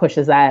that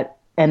pushes that.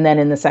 And then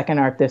in the second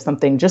arc, there's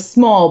something just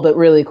small but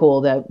really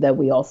cool that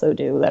we also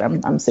do that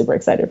I'm super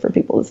excited for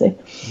people to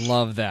see.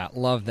 Love that.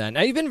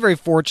 Now, you've been very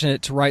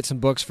fortunate to write some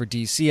books for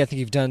DC. I think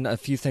you've done a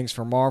few things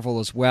for Marvel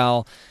as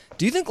well.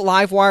 Do you think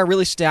Livewire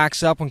really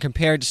stacks up when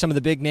compared to some of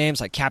the big names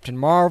like Captain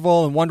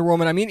Marvel and Wonder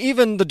Woman? I mean,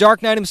 even the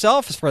Dark Knight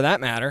himself, for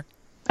that matter.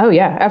 Oh,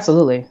 yeah,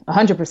 absolutely.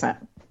 100%.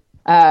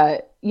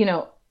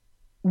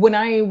 when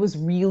I was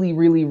really,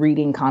 really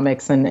reading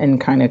comics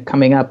and kind of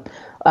coming up,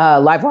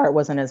 Livewire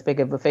wasn't as big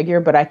of a figure,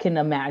 but I can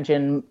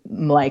imagine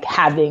like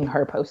having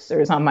her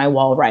posters on my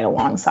wall right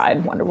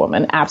alongside Wonder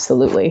Woman.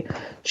 Absolutely.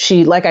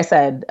 She, like I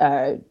said,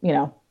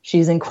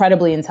 she's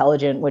incredibly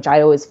intelligent, which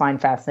I always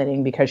find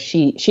fascinating because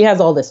she has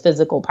all this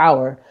physical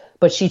power,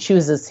 but she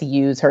chooses to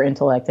use her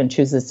intellect and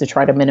chooses to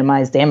try to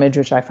minimize damage,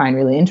 which I find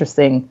really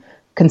interesting,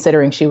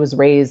 considering she was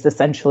raised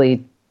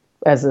essentially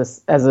as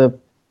a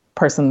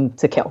person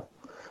to kill.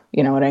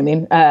 You know what I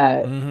mean?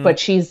 But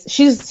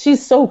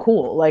she's so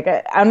cool. Like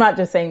I'm not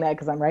just saying that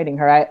because I'm writing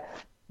her.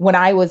 When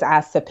I was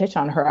asked to pitch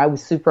on her, I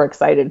was super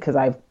excited because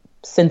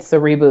since the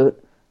reboot,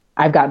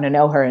 I've gotten to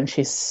know her and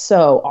she's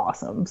so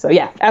awesome. So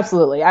yeah,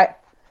 absolutely.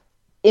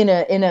 In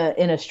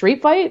a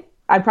street fight,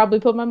 I'd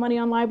probably put my money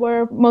on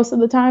Livewire most of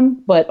the time,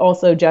 but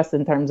also just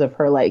in terms of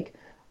her like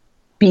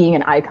being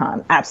an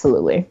icon,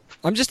 absolutely.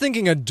 I'm just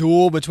thinking a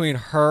duel between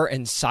her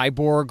and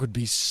Cyborg would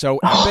be so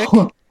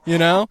epic. You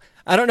know,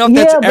 I don't know if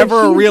that's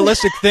ever a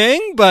realistic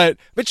thing, but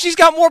she's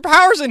got more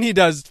powers than he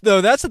does,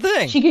 though. That's the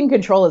thing. She can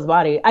control his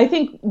body. I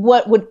think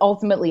what would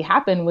ultimately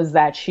happen was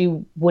that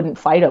she wouldn't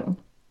fight him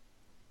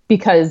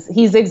because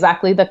he's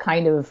exactly the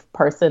kind of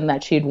person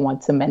that she'd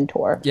want to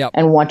mentor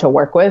and want to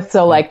work with.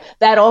 So like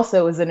that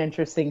also is an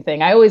interesting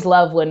thing. I always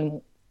love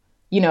when,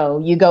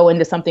 you go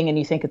into something and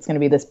you think it's going to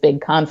be this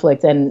big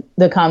conflict and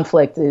the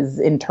conflict is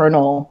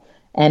internal.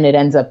 And it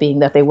ends up being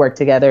that they work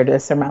together to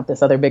surmount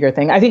this other bigger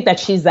thing. I think that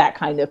she's that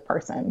kind of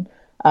person,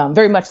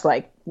 very much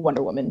like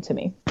Wonder Woman to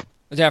me.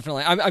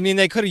 Definitely. I mean,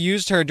 they could have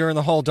used her during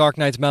the whole Dark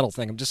Knight's Metal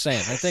thing. I'm just saying.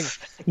 I think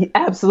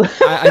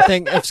absolutely. I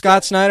think if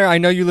Scott Snyder, I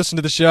know you listen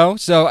to the show,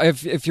 so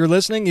if you're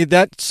listening,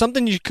 that's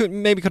something you could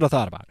have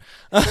thought about.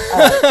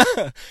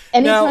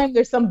 Anytime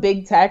there's some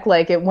big tech,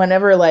 like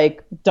whenever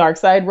like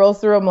Darkseid rolls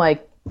through, I'm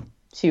like,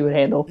 she would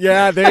handle.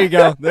 Yeah, there you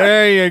go.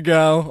 There you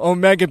go.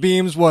 Omega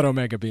beams. What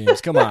Omega beams?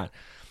 Come on.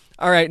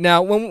 All right.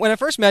 Now, when I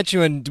first met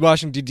you in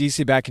Washington,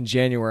 D.C. back in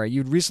January,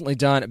 you'd recently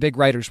done a big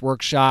writer's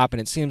workshop,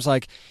 and it seems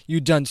like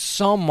you'd done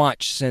so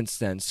much since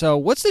then. So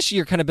what's this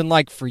year kind of been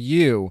like for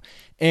you,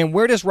 and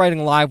where does writing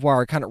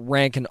Livewire kind of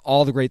rank in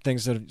all the great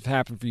things that have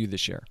happened for you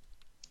this year?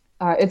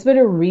 It's been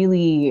a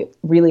really,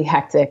 really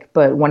hectic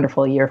but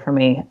wonderful year for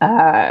me.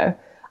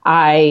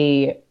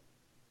 I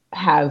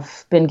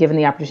have been given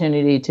the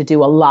opportunity to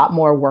do a lot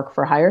more work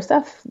for hire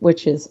stuff,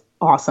 which is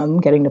awesome,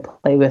 getting to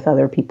play with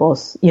other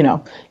people's,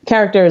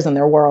 characters and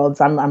their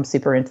worlds. I'm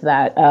super into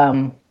that.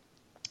 And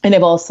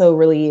I've also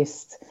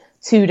released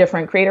 2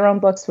 different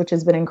creator-owned books, which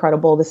has been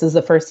incredible. This is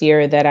the first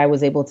year that I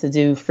was able to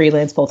do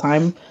freelance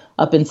full-time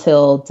up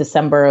until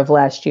December of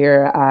last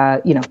year.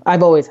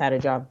 I've always had a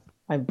job.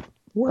 I've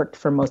worked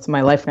for most of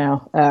my life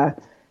now.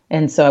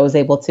 And so I was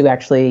able to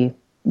actually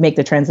make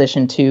the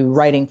transition to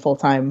writing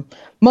full-time,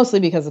 mostly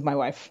because of my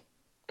wife.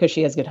 Because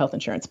she has good health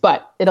insurance,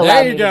 but it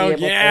allowed me to be able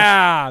to.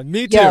 Yeah,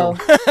 me too.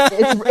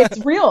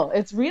 It's real.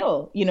 It's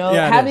real.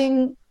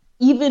 Having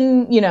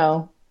even,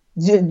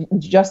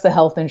 just the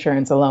health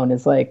insurance alone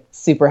is like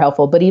super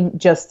helpful, but even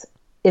just,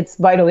 it's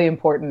vitally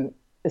important,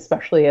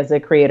 especially as a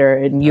creator,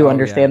 and you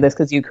understand this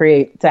because you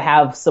create, to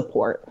have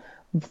support,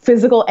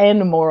 physical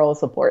and moral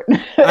support.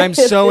 I'm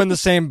so in the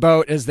same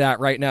boat as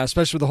that right now,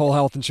 especially with the whole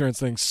health insurance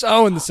thing.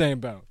 So in the same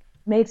boat.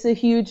 Makes a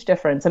huge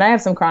difference. And I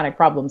have some chronic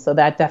problems, so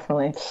that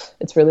definitely,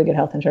 it's really good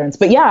health insurance.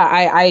 But yeah,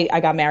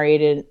 I got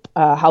married at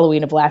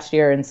Halloween of last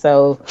year. And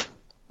so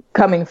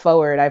coming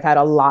forward, I've had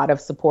a lot of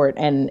support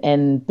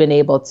and been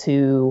able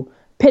to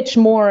pitch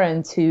more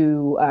and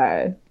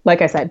to,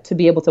 like I said, to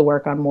be able to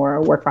work on more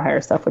work for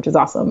hire stuff, which is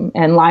awesome.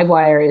 And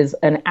Livewire is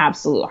an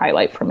absolute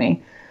highlight for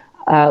me.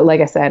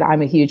 Like I said,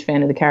 I'm a huge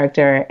fan of the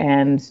character.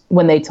 And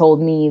when they told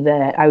me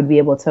that I would be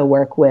able to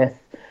work with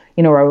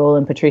Raul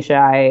and Patricia,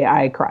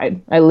 I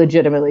cried. I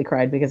legitimately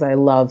cried because I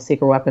love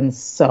Secret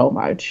Weapons so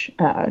much.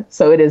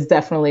 So it is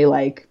definitely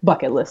like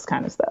bucket list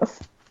kind of stuff.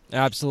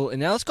 Absolutely.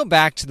 Now let's go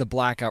back to the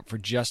blackout for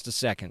just a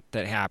second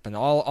that happened.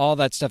 All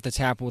that stuff that's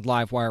happened with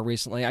Livewire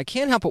recently. I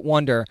can't help but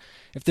wonder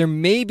if there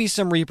may be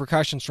some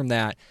repercussions from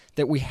that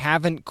we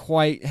haven't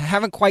quite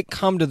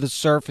come to the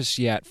surface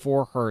yet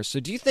for her. So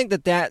do you think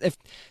do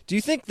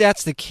you think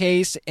that's the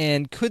case,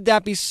 and could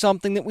that be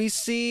something that we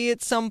see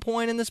at some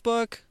point in this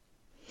book?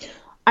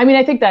 I mean,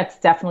 I think that's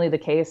definitely the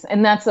case.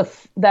 And that's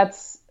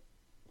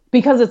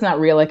because it's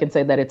not real, I can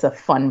say that it's a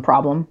fun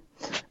problem.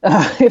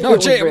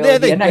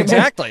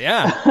 Exactly,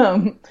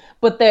 yeah.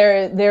 But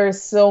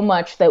there's so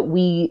much that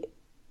we,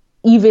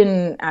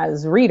 even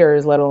as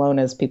readers, let alone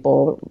as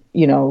people,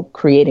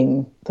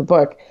 creating the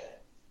book,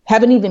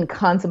 haven't even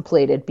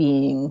contemplated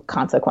being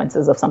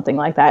consequences of something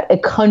like that. A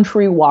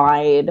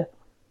countrywide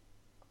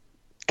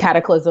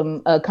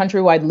cataclysm, a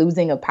countrywide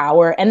losing of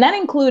power, and that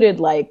included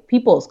like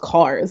people's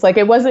cars. Like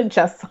it wasn't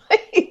just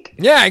like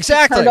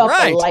exactly turned off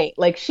the light.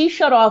 Like she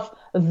shut off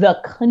the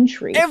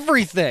country,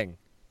 everything,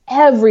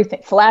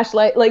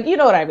 flashlight. Like you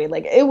know what I mean.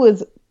 Like it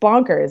was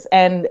bonkers,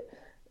 and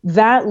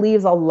that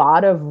leaves a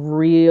lot of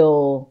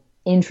real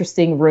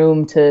interesting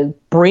room to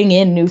bring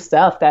in new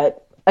stuff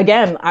that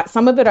again,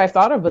 some of it I've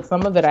thought of, but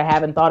some of it I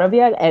haven't thought of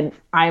yet. And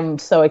I'm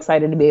so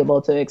excited to be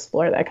able to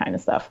explore that kind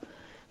of stuff.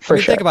 For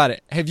sure. Think about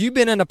it. Have you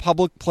been in a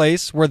public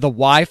place where the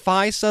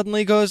Wi-Fi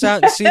suddenly goes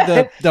out and see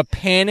the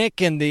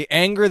panic and the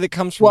anger that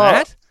comes from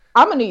that?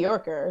 I'm a New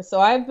Yorker,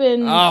 so I've been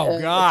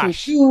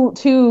through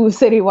two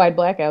citywide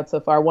blackouts so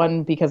far.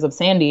 One because of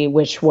Sandy,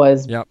 which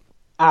was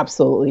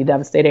absolutely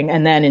devastating.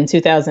 And then in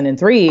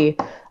 2003,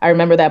 I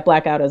remember that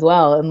blackout as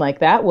well. And like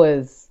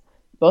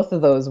both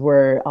of those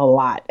were a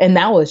lot. And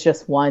that was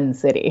just one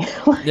city.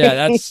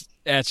 Yeah,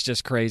 that's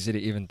just crazy to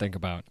even think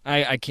about.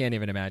 I can't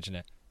even imagine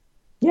it.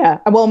 Yeah.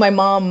 Well, my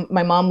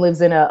mom lives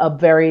in a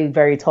very,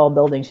 very tall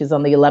building. She's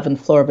on the 11th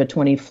floor of a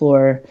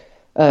 21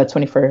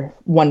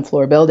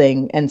 floor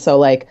building. And so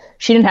like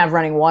she didn't have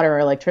running water or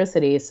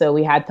electricity. So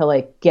we had to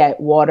like get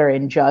water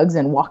in jugs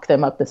and walk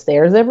them up the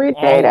stairs every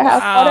day to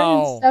have water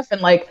and stuff.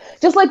 And like,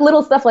 just like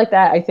little stuff like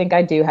that. I think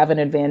I do have an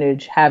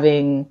advantage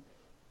having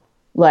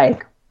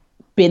like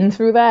been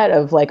through that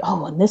of like,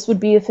 oh, and this would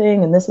be a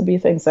thing and this would be a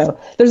thing. So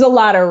there's a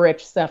lot of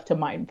rich stuff to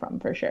mine from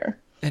for sure.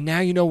 And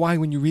now you know why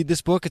when you read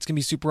this book, it's going to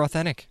be super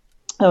authentic.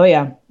 Oh,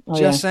 yeah.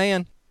 Just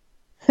saying.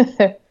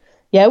 Yeah,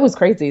 it was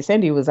crazy.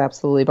 Sandy was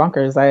absolutely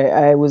bonkers.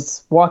 I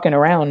was walking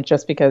around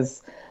just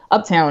because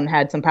Uptown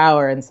had some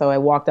power. And so I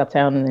walked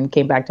uptown and then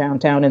came back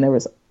downtown and there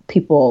was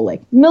people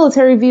like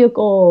military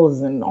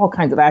vehicles and all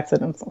kinds of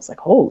accidents. I was like,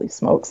 holy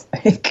smokes.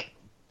 Like,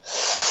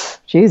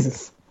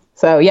 Jesus.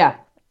 So, yeah,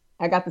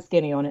 I got the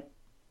skinny on it.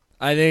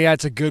 I think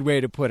that's a good way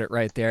to put it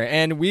right there.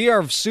 And we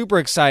are super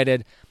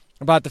excited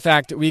about the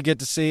fact that we get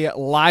to see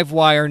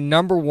Livewire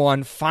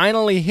 #1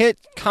 finally hit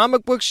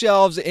comic book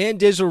shelves and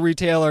digital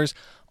retailers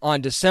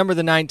on December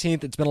the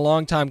 19th. It's been a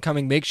long time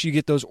coming. Make sure you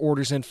get those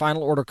orders in.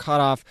 Final order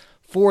cutoff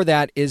for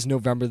that is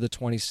November the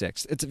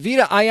 26th. It's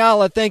Vita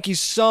Ayala. Thank you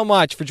so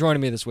much for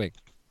joining me this week.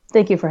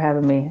 Thank you for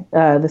having me.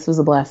 This was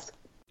a blast.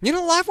 You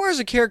know, Livewire is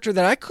a character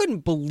that I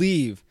couldn't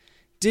believe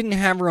didn't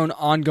have her own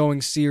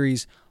ongoing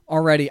series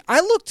already.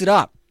 I looked it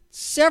up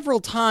several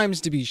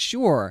times to be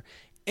sure,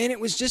 and it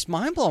was just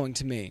mind-blowing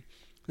to me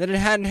that it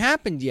hadn't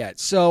happened yet.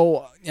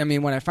 So, I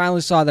mean, when I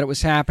finally saw that it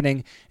was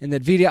happening and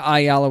that Vita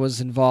Ayala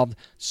was involved,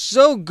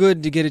 so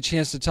good to get a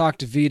chance to talk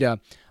to Vita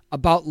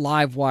about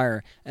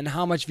Livewire and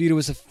how much Vita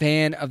was a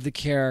fan of the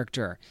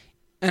character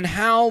and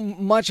how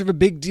much of a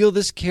big deal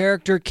this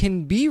character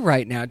can be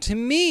right now. To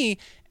me,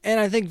 and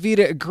I think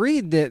Vita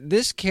agreed, that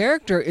this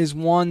character is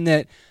one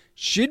that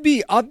should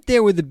be up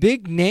there with the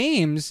big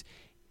names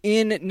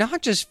in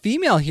not just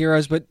female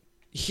heroes, but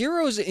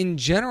heroes in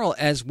general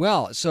as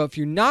well. So if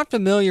you're not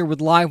familiar with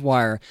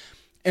Livewire,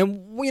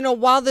 and you know,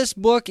 while this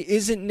book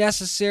isn't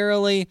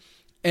necessarily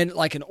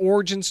like an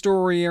origin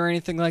story or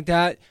anything like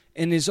that,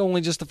 and is only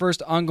just the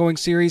first ongoing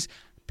series,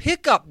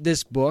 pick up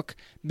this book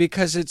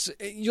because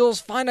you'll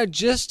find out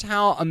just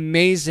how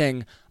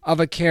amazing of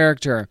a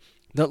character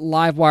that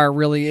Livewire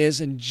really is,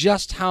 and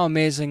just how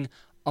amazing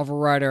of a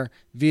writer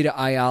Vita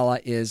Ayala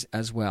is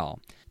as well.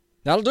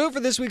 That'll do it for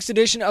this week's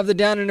edition of the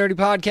Down and Nerdy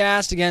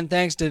Podcast. Again,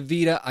 thanks to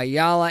Vita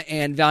Ayala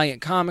and Valiant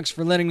Comics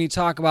for letting me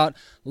talk about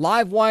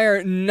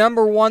Livewire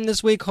 #1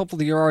 this week.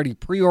 Hopefully you're already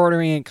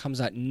pre-ordering it. It comes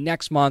out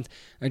next month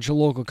at your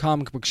local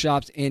comic book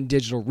shops and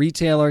digital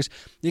retailers.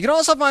 You can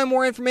also find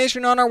more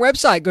information on our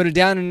website. Go to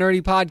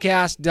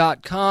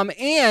downandnerdypodcast.com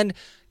and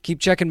keep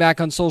checking back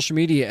on social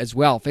media as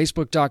well.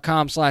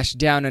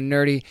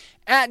 Facebook.com/downandnerdy,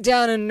 at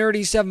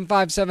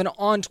downandnerdy757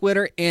 on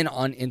Twitter and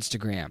on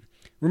Instagram.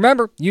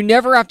 Remember, you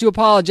never have to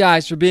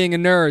apologize for being a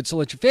nerd, so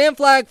let your fan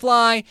flag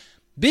fly,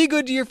 be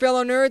good to your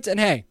fellow nerds, and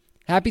hey,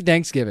 happy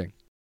Thanksgiving.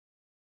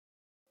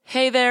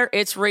 Hey there,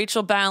 it's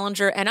Rachel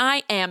Ballinger, and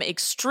I am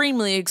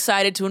extremely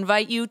excited to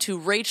invite you to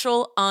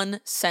Rachel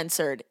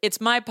Uncensored. It's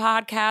my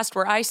podcast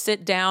where I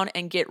sit down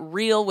and get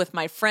real with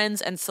my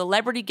friends and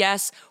celebrity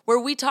guests, where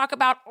we talk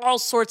about all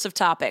sorts of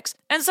topics.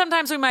 And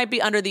sometimes we might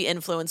be under the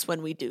influence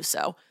when we do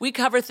so. We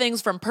cover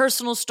things from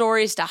personal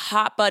stories to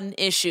hot-button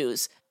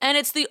issues. And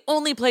it's the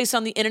only place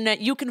on the internet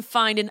you can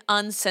find an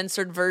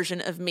uncensored version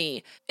of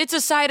me. It's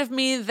a side of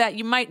me that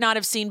you might not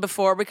have seen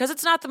before because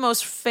it's not the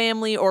most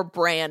family or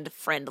brand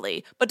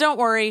friendly. But don't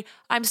worry,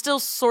 I'm still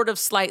sort of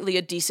slightly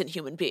a decent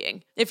human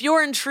being. If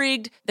you're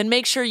intrigued, then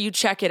make sure you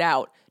check it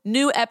out.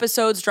 New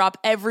episodes drop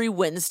every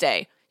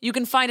Wednesday. You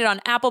can find it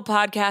on Apple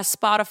Podcasts,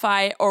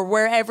 Spotify, or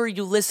wherever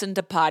you listen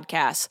to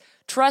podcasts.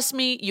 Trust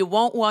me, you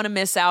won't want to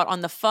miss out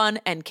on the fun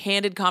and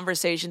candid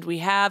conversations we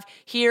have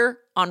here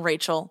on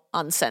Rachel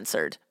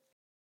Uncensored.